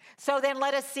 10:23. So then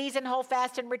let us seize and hold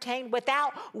fast and retain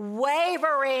without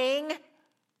wavering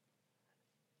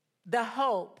the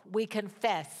hope we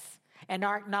confess and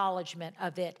our acknowledgement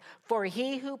of it. For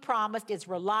he who promised is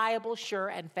reliable, sure,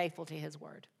 and faithful to his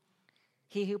word.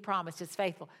 He who promised is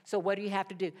faithful. So what do you have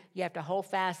to do? You have to hold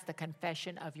fast the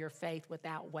confession of your faith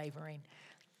without wavering.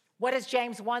 What does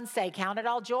James 1 say? Count it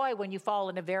all joy when you fall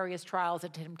into various trials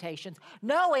and temptations,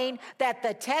 knowing that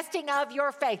the testing of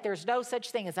your faith, there's no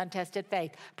such thing as untested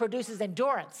faith, produces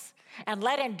endurance. And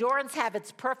let endurance have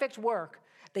its perfect work,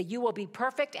 that you will be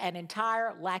perfect and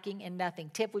entire, lacking in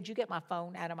nothing. Tiff, would you get my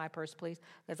phone out of my purse, please?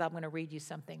 Because I'm going to read you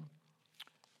something.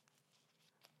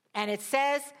 And it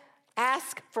says,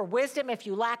 ask for wisdom if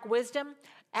you lack wisdom.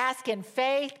 Ask in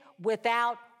faith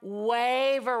without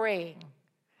wavering.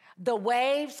 The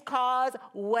waves cause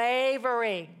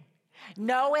wavering.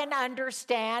 Know and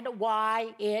understand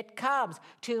why it comes,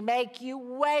 to make you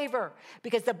waver.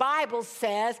 Because the Bible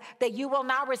says that you will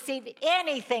not receive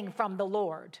anything from the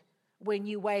Lord when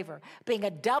you waver. Being a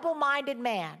double-minded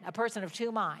man, a person of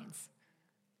two minds.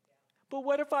 But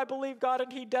what if I believe God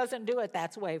and he doesn't do it?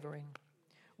 That's wavering.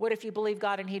 What if you believe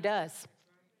God and he does?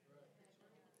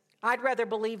 I'd rather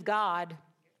believe God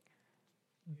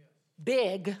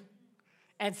big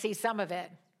and see some of it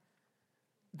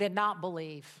than not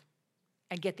believe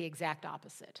and get the exact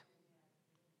opposite.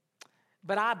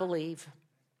 But I believe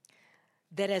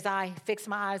that as I fix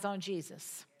my eyes on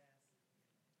Jesus,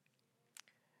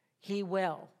 he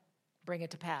will bring it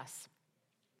to pass.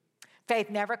 Faith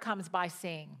never comes by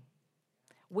seeing.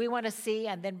 We want to see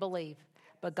and then believe.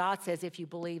 But God says if you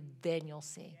believe, then you'll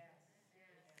see.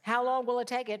 How long will it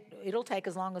take? It'll take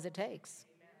as long as it takes.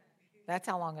 That's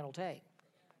how long it'll take.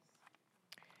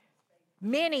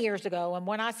 Many years ago, and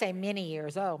when I say many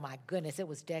years, oh my goodness, it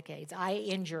was decades, I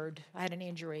had an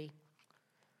injury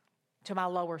to my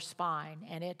lower spine,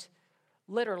 and it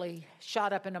literally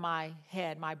shot up into my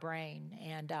head, my brain,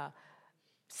 and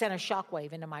sent a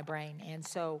shockwave into my brain. And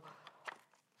so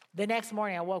the next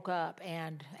morning I woke up,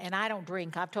 and I don't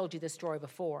drink. I've told you this story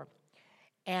before.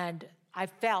 And I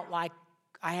felt like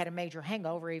I had a major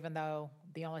hangover, even though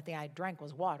the only thing I drank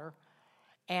was water.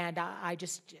 And I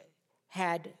just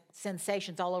had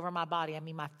sensations all over my body. I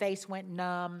mean, my face went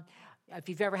numb. If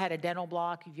you've ever had a dental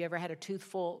block, if you ever had a tooth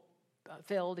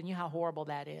filled, and you know how horrible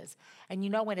that is. And you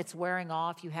know when it's wearing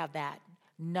off, you have that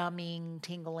numbing,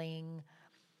 tingling,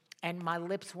 and my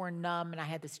lips were numb, and I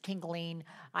had this tingling.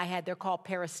 They're called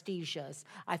paresthesias.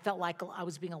 I felt like I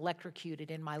was being electrocuted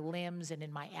in my limbs and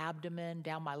in my abdomen,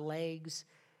 down my legs.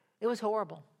 It was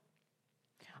horrible.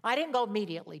 I didn't go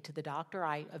immediately to the doctor.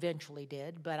 I eventually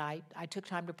did, but I took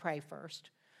time to pray first.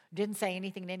 Didn't say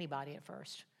anything to anybody at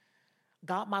first.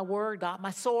 Got my word, got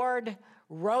my sword,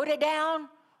 wrote it down.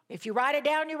 If you write it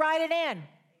down, you write it in. Amen.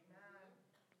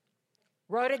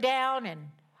 Wrote it down, and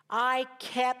I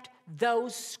kept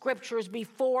those scriptures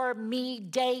before me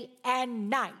day and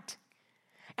night.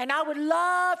 And I would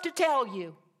love to tell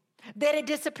you that it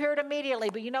disappeared immediately,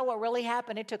 but you know what really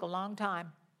happened? It took a long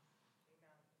time.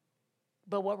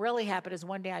 But what really happened is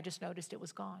one day I just noticed it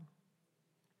was gone.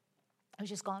 It was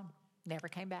just gone. Never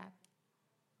came back.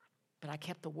 But I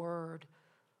kept the word.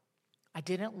 I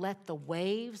didn't let the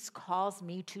waves cause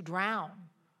me to drown.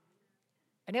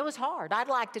 And it was hard. I'd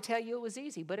like to tell you it was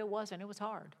easy, but it wasn't. It was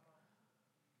hard.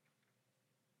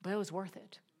 But it was worth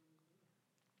it.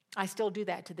 I still do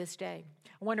that to this day.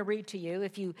 I want to read to you.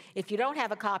 If you don't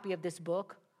have a copy of this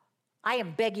book, I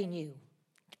am begging you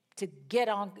to get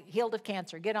on Healed of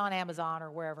Cancer, get on Amazon or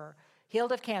wherever.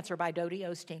 Healed of Cancer by Dodie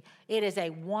Osteen. It is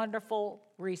a wonderful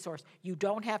resource. You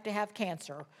don't have to have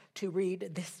cancer to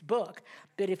read this book.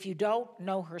 But if you don't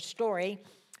know her story,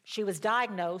 she was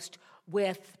diagnosed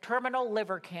with terminal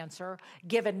liver cancer,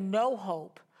 given no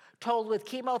hope, told with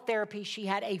chemotherapy she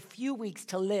had a few weeks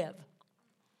to live.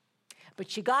 But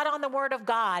she got on the Word of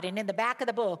God, and in the back of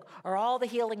the book are all the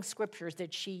healing scriptures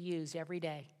that she used every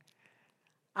day.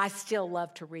 I still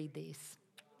love to read these.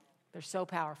 They're so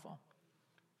powerful.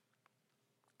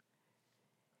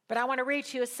 But I want to read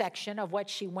to you a section of what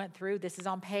she went through. This is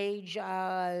on page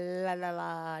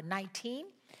 19.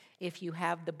 If you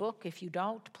have the book, if you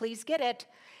don't, please get it.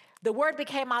 The word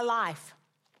became my life.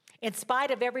 In spite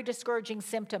of every discouraging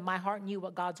symptom, my heart knew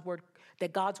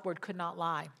that God's word could not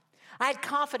lie. I had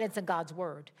confidence in God's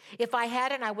word. If I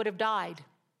hadn't, I would have died.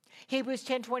 Hebrews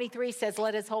 10:23 says,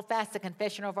 let us hold fast the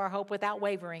confession of our hope without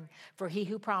wavering, for he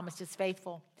who promised is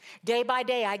faithful. Day by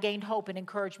day, I gained hope and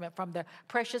encouragement from the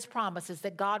precious promises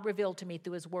that God revealed to me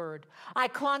through his word. I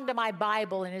clung to my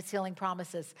Bible and its healing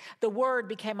promises. The word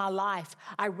became my life.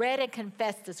 I read and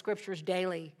confessed the scriptures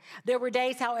daily. There were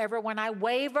days, however, when I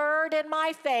wavered in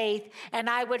my faith and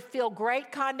I would feel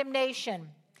great condemnation.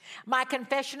 My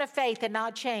confession of faith had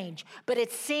not changed, but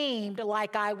it seemed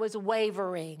like I was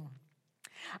wavering.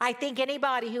 I think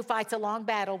anybody who fights a long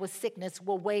battle with sickness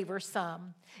will waver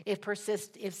some if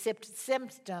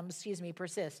symptoms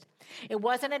persist. It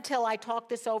wasn't until I talked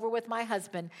this over with my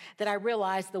husband that I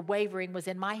realized the wavering was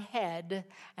in my head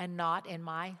and not in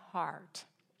my heart.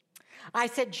 I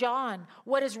said, John,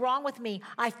 what is wrong with me?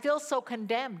 I feel so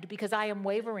condemned because I am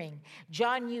wavering.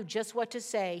 John knew just what to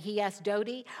say. He asked,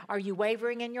 Dodie, are you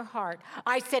wavering in your heart?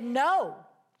 I said, no.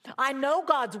 I know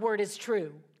God's word is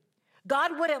true.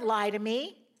 God wouldn't lie to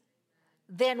me.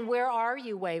 Then where are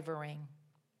you wavering?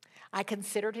 I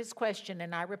considered his question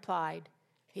and I replied,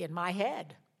 in my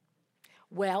head.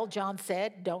 Well, John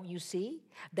said, don't you see?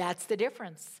 That's the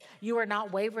difference. You are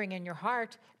not wavering in your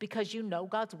heart because you know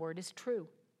God's word is true.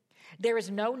 There is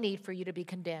no need for you to be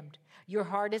condemned. Your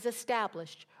heart is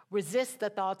established. Resist the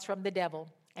thoughts from the devil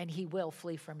and he will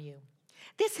flee from you.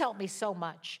 This helped me so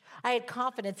much. I had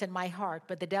confidence in my heart,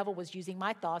 but the devil was using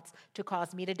my thoughts to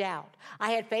cause me to doubt.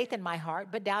 I had faith in my heart,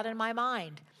 but doubt in my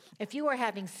mind. If you are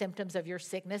having symptoms of your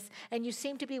sickness and you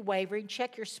seem to be wavering,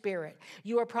 check your spirit.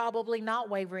 You are probably not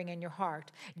wavering in your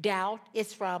heart. Doubt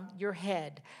is from your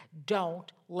head.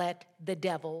 Don't let the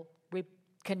devil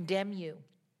condemn you.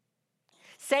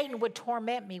 Satan would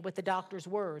torment me with the doctor's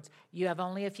words. You have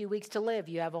only a few weeks to live.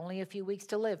 You have only a few weeks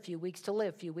to live, few weeks to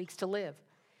live, few weeks to live.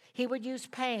 He would use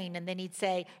pain, and then he'd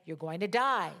say, you're going to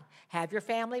die. Have your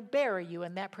family bury you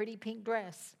in that pretty pink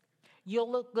dress. You'll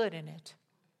look good in it.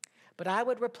 But I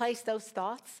would replace those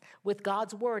thoughts with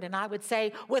God's word, and I would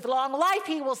say, with long life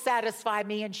he will satisfy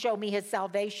me and show me his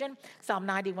salvation. Psalm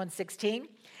 91:16.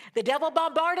 The devil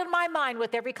bombarded my mind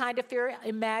with every kind of fear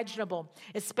imaginable,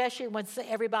 especially when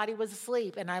everybody was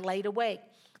asleep and I laid awake.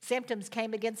 Symptoms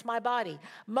came against my body,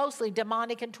 mostly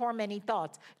demonic and tormenting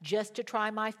thoughts, just to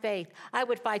try my faith. I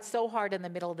would fight so hard in the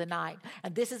middle of the night,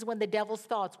 and this is when the devil's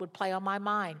thoughts would play on my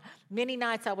mind. Many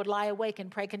nights I would lie awake and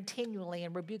pray continually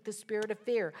and rebuke the spirit of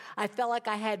fear. I felt like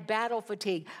I had battle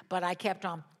fatigue, but I kept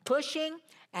on pushing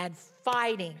and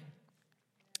fighting.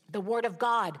 The word of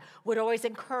God would always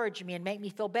encourage me and make me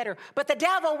feel better. But the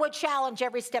devil would challenge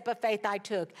every step of faith I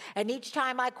took. And each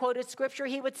time I quoted scripture,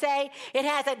 he would say, it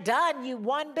hasn't done you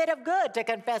one bit of good to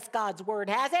confess God's word,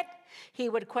 has it? He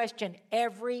would question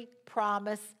every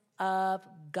promise of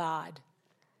God.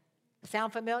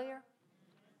 Sound familiar?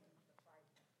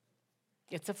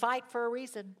 It's a fight for a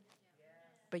reason.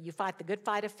 But you fight the good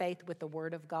fight of faith with the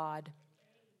word of God.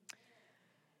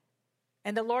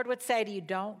 And the Lord would say to you,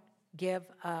 don't give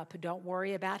up. Don't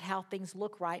worry about how things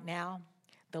look right now.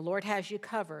 The Lord has you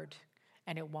covered,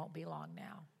 and it won't be long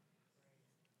now.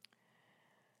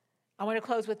 I want to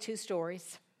close with two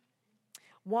stories.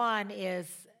 One is,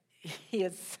 he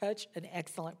is such an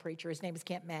excellent preacher. His name is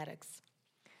Kent Maddox.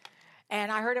 And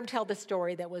I heard him tell the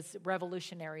story that was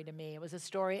revolutionary to me. It was a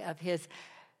story of his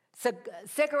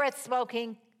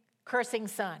cigarette-smoking, cursing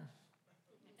son.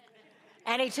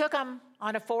 And he took him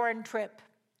on a foreign trip,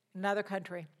 another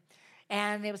country.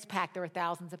 And it was packed. There were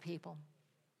thousands of people.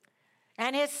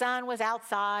 And his son was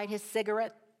outside. His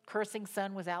cigarette-cursing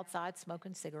son was outside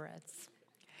smoking cigarettes.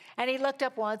 And he looked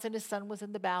up once, and his son was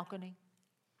in the balcony.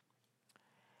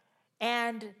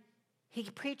 And he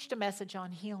preached a message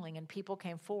on healing, and people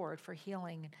came forward for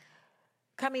healing.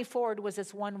 Coming forward was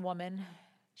this one woman.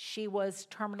 She was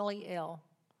terminally ill.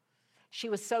 She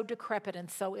was so decrepit and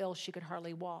so ill she could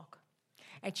hardly walk.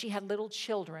 And she had little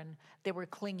children that were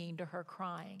clinging to her,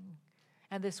 crying.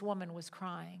 And this woman was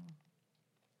crying.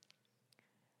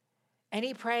 And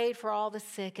he prayed for all the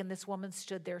sick, and this woman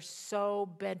stood there so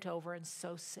bent over and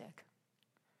so sick.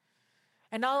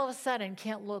 And all of a sudden,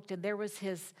 Kent looked, and there was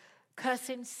his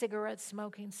cussing,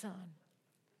 cigarette-smoking son,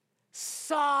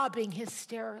 sobbing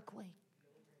hysterically.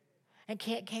 And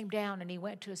Kent came down, and he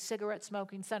went to a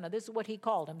cigarette-smoking son. Now, this is what he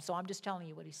called him, so I'm just telling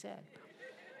you what he said.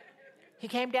 He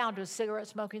came down to a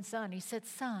cigarette-smoking son. He said,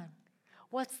 son,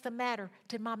 what's the matter?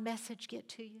 Did my message get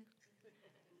to you?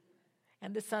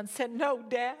 And the son said, no,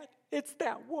 Dad, it's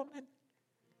that woman.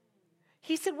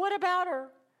 He said, what about her?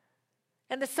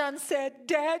 And the son said,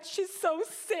 Dad, she's so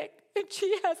sick and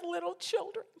she has little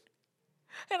children.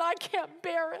 and I can't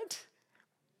bear it.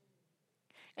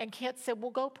 And Kent said,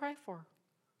 well, go pray for her.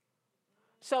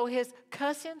 So his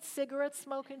cussing,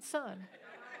 cigarette-smoking son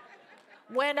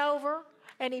went over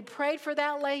and he prayed for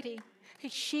that lady.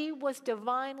 She was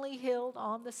divinely healed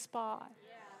on the spot.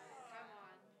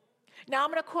 Now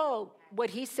I'm going to quote what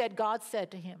he said God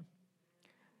said to him.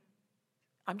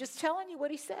 I'm just telling you what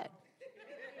he said.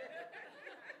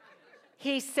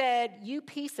 He said, you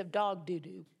piece of dog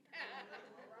doo-doo.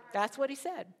 That's what he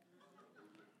said.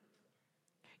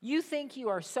 You think you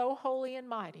are so holy and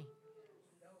mighty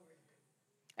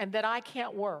and that I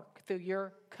can't work through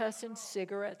your cussing,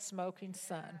 cigarette-smoking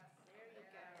son.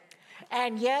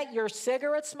 And yet your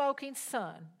cigarette-smoking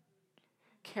son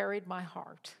carried my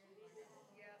heart.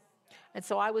 And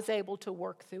so I was able to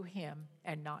work through him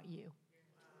and not you.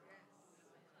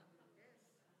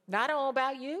 Now, I don't know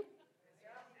about you,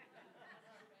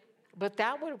 but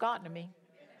that would have gotten to me.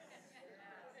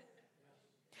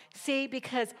 See,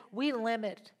 because we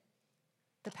limit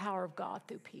the power of God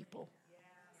through people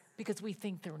because we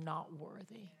think they're not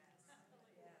worthy.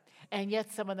 And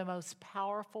yet some of the most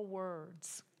powerful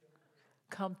words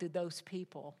come through those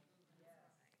people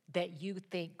that you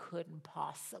think couldn't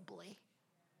possibly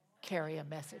carry a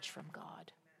message from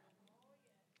God.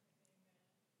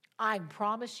 I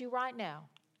promise you right now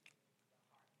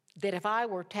that if I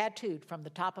were tattooed from the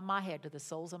top of my head to the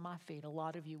soles of my feet, a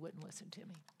lot of you wouldn't listen to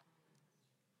me.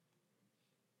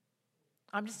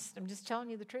 I'm just telling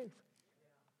you the truth.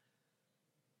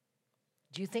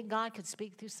 Do you think God could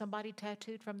speak through somebody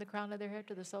tattooed from the crown of their head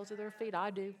to the soles of their feet?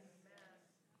 I do.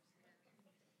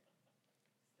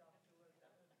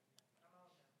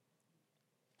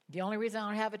 The only reason I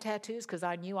don't have a tattoo is because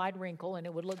I knew I'd wrinkle and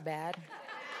it would look bad.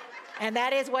 And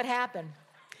that is what happened.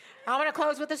 I'm going to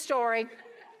close with a story.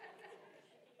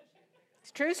 It's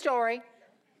a true story.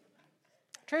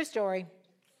 True story.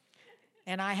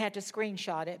 And I had to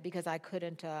screenshot it because I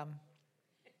couldn't.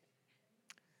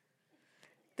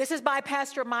 This is by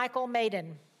Pastor Michael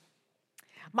Maiden.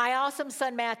 My awesome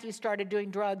son Matthew started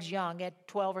doing drugs young at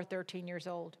 12 or 13 years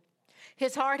old.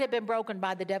 His heart had been broken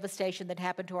by the devastation that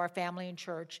happened to our family and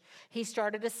church. He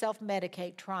started to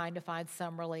self-medicate, trying to find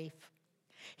some relief.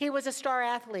 He was a star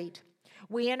athlete.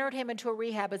 We entered him into a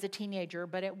rehab as a teenager,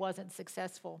 but it wasn't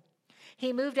successful.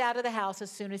 He moved out of the house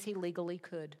as soon as he legally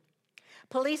could.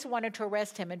 Police wanted to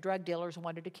arrest him, and drug dealers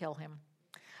wanted to kill him.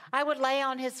 I would lay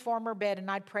on his former bed, and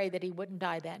I'd pray that he wouldn't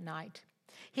die that night.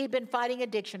 He'd been fighting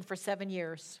addiction for 7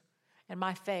 years, and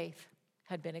my faith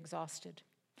had been exhausted.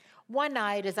 One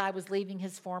night, as I was leaving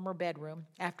his former bedroom,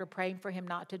 after praying for him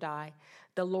not to die,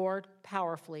 the Lord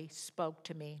powerfully spoke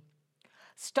to me.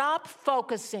 Stop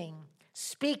focusing,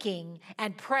 speaking,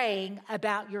 and praying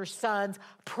about your son's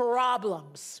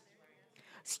problems.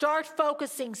 Start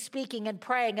focusing, speaking, and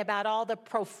praying about all the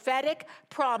prophetic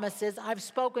promises I've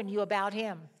spoken to you about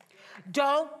him.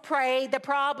 Don't pray the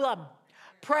problem.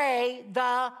 Pray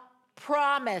the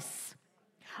promise.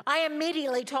 I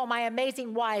immediately told my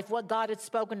amazing wife what God had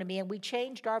spoken to me, and we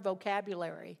changed our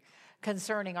vocabulary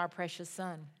concerning our precious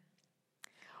son.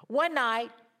 One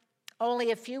night,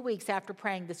 only a few weeks after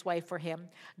praying this way for him,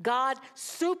 God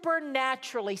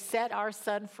supernaturally set our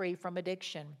son free from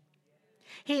addiction.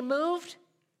 He moved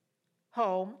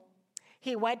home.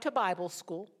 He went to Bible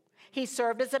school. He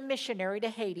served as a missionary to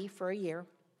Haiti for a year.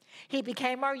 He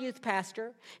became our youth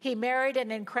pastor. He married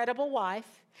an incredible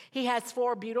wife. He has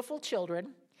 4 beautiful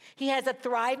children. He has a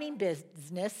thriving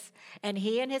business, and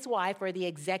he and his wife are the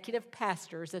executive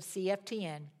pastors of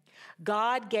CFTN.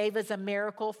 God gave us a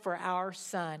miracle for our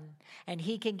son, and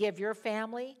he can give your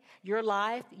family, your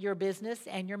life, your business,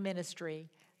 and your ministry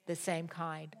the same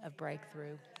kind of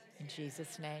breakthrough in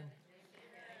Jesus' name.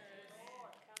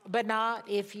 But not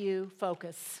if you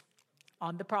focus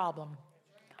on the problem,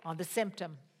 on the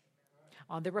symptom,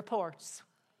 on the reports,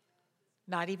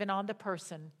 not even on the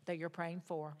person that you're praying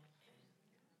for.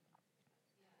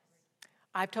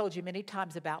 I've told you many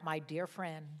times about my dear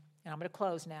friend, and I'm going to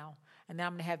close now, and then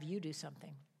I'm going to have you do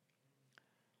something.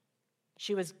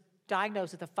 She was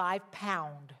diagnosed with a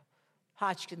 5-pound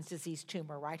Hodgkin's disease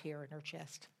tumor right here in her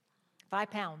chest. 5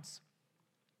 pounds.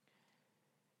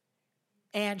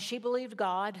 And she believed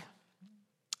God.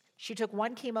 She took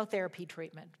 1 chemotherapy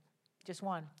treatment, just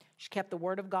 1. She kept the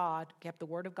word of God, kept the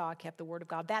word of God, kept the word of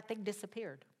God. That thing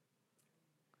disappeared.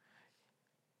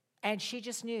 And she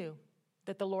just knew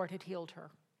that the Lord had healed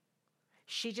her.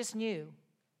 She just knew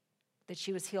that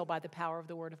she was healed by the power of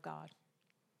the word of God.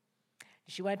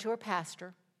 She went to her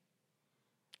pastor.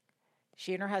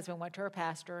 She and her husband went to her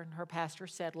pastor, and her pastor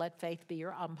said, "Let faith be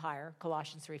your umpire,"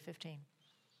 Colossians 3:15.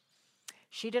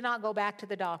 She did not go back to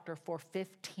the doctor for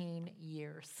 15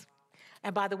 years.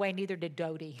 And by the way, neither did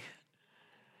Dodie,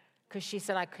 because she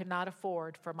said, I could not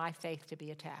afford for my faith to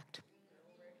be attacked.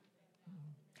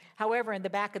 However, in the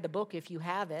back of the book, if you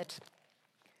have it,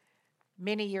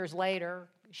 many years later,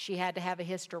 she had to have a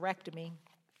hysterectomy,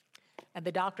 and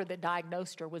the doctor that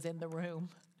diagnosed her was in the room,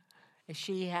 and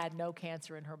she had no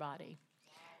cancer in her body.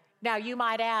 Now, you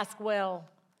might ask, well,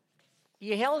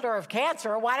 you healed her of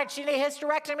cancer. Why did she need a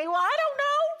hysterectomy? Well, I don't know.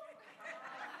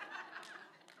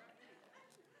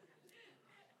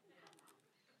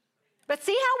 But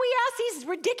see how we ask these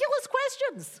ridiculous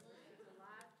questions?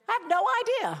 I have no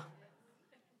idea.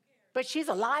 But she's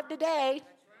alive today.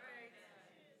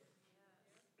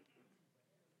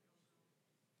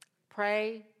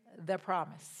 Pray the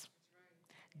promise.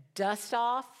 Dust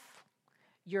off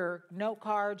your note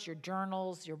cards, your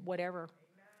journals, your whatever.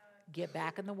 Get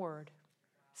back in the Word.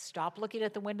 Stop looking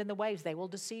at the wind and the waves. They will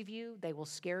deceive you. They will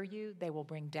scare you. They will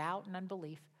bring doubt and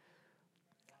unbelief.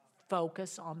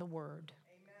 Focus on the Word.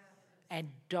 And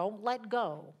don't let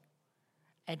go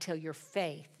until your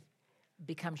faith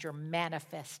becomes your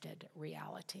manifested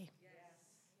reality.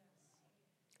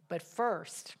 But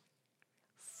first,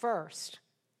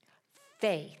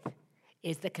 faith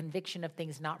is the conviction of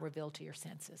things not revealed to your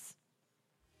senses.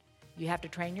 You have to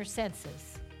train your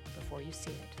senses before you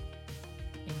see it.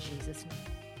 In Jesus' name.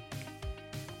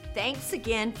 Thanks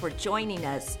again for joining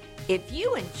us. If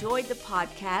you enjoyed the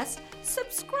podcast,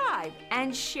 subscribe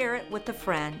and share it with a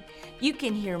friend. You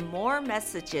can hear more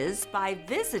messages by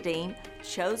visiting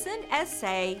chosensa.com.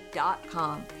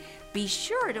 Be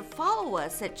sure to follow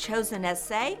us at Chosen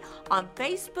SA on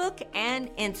Facebook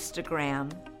and Instagram.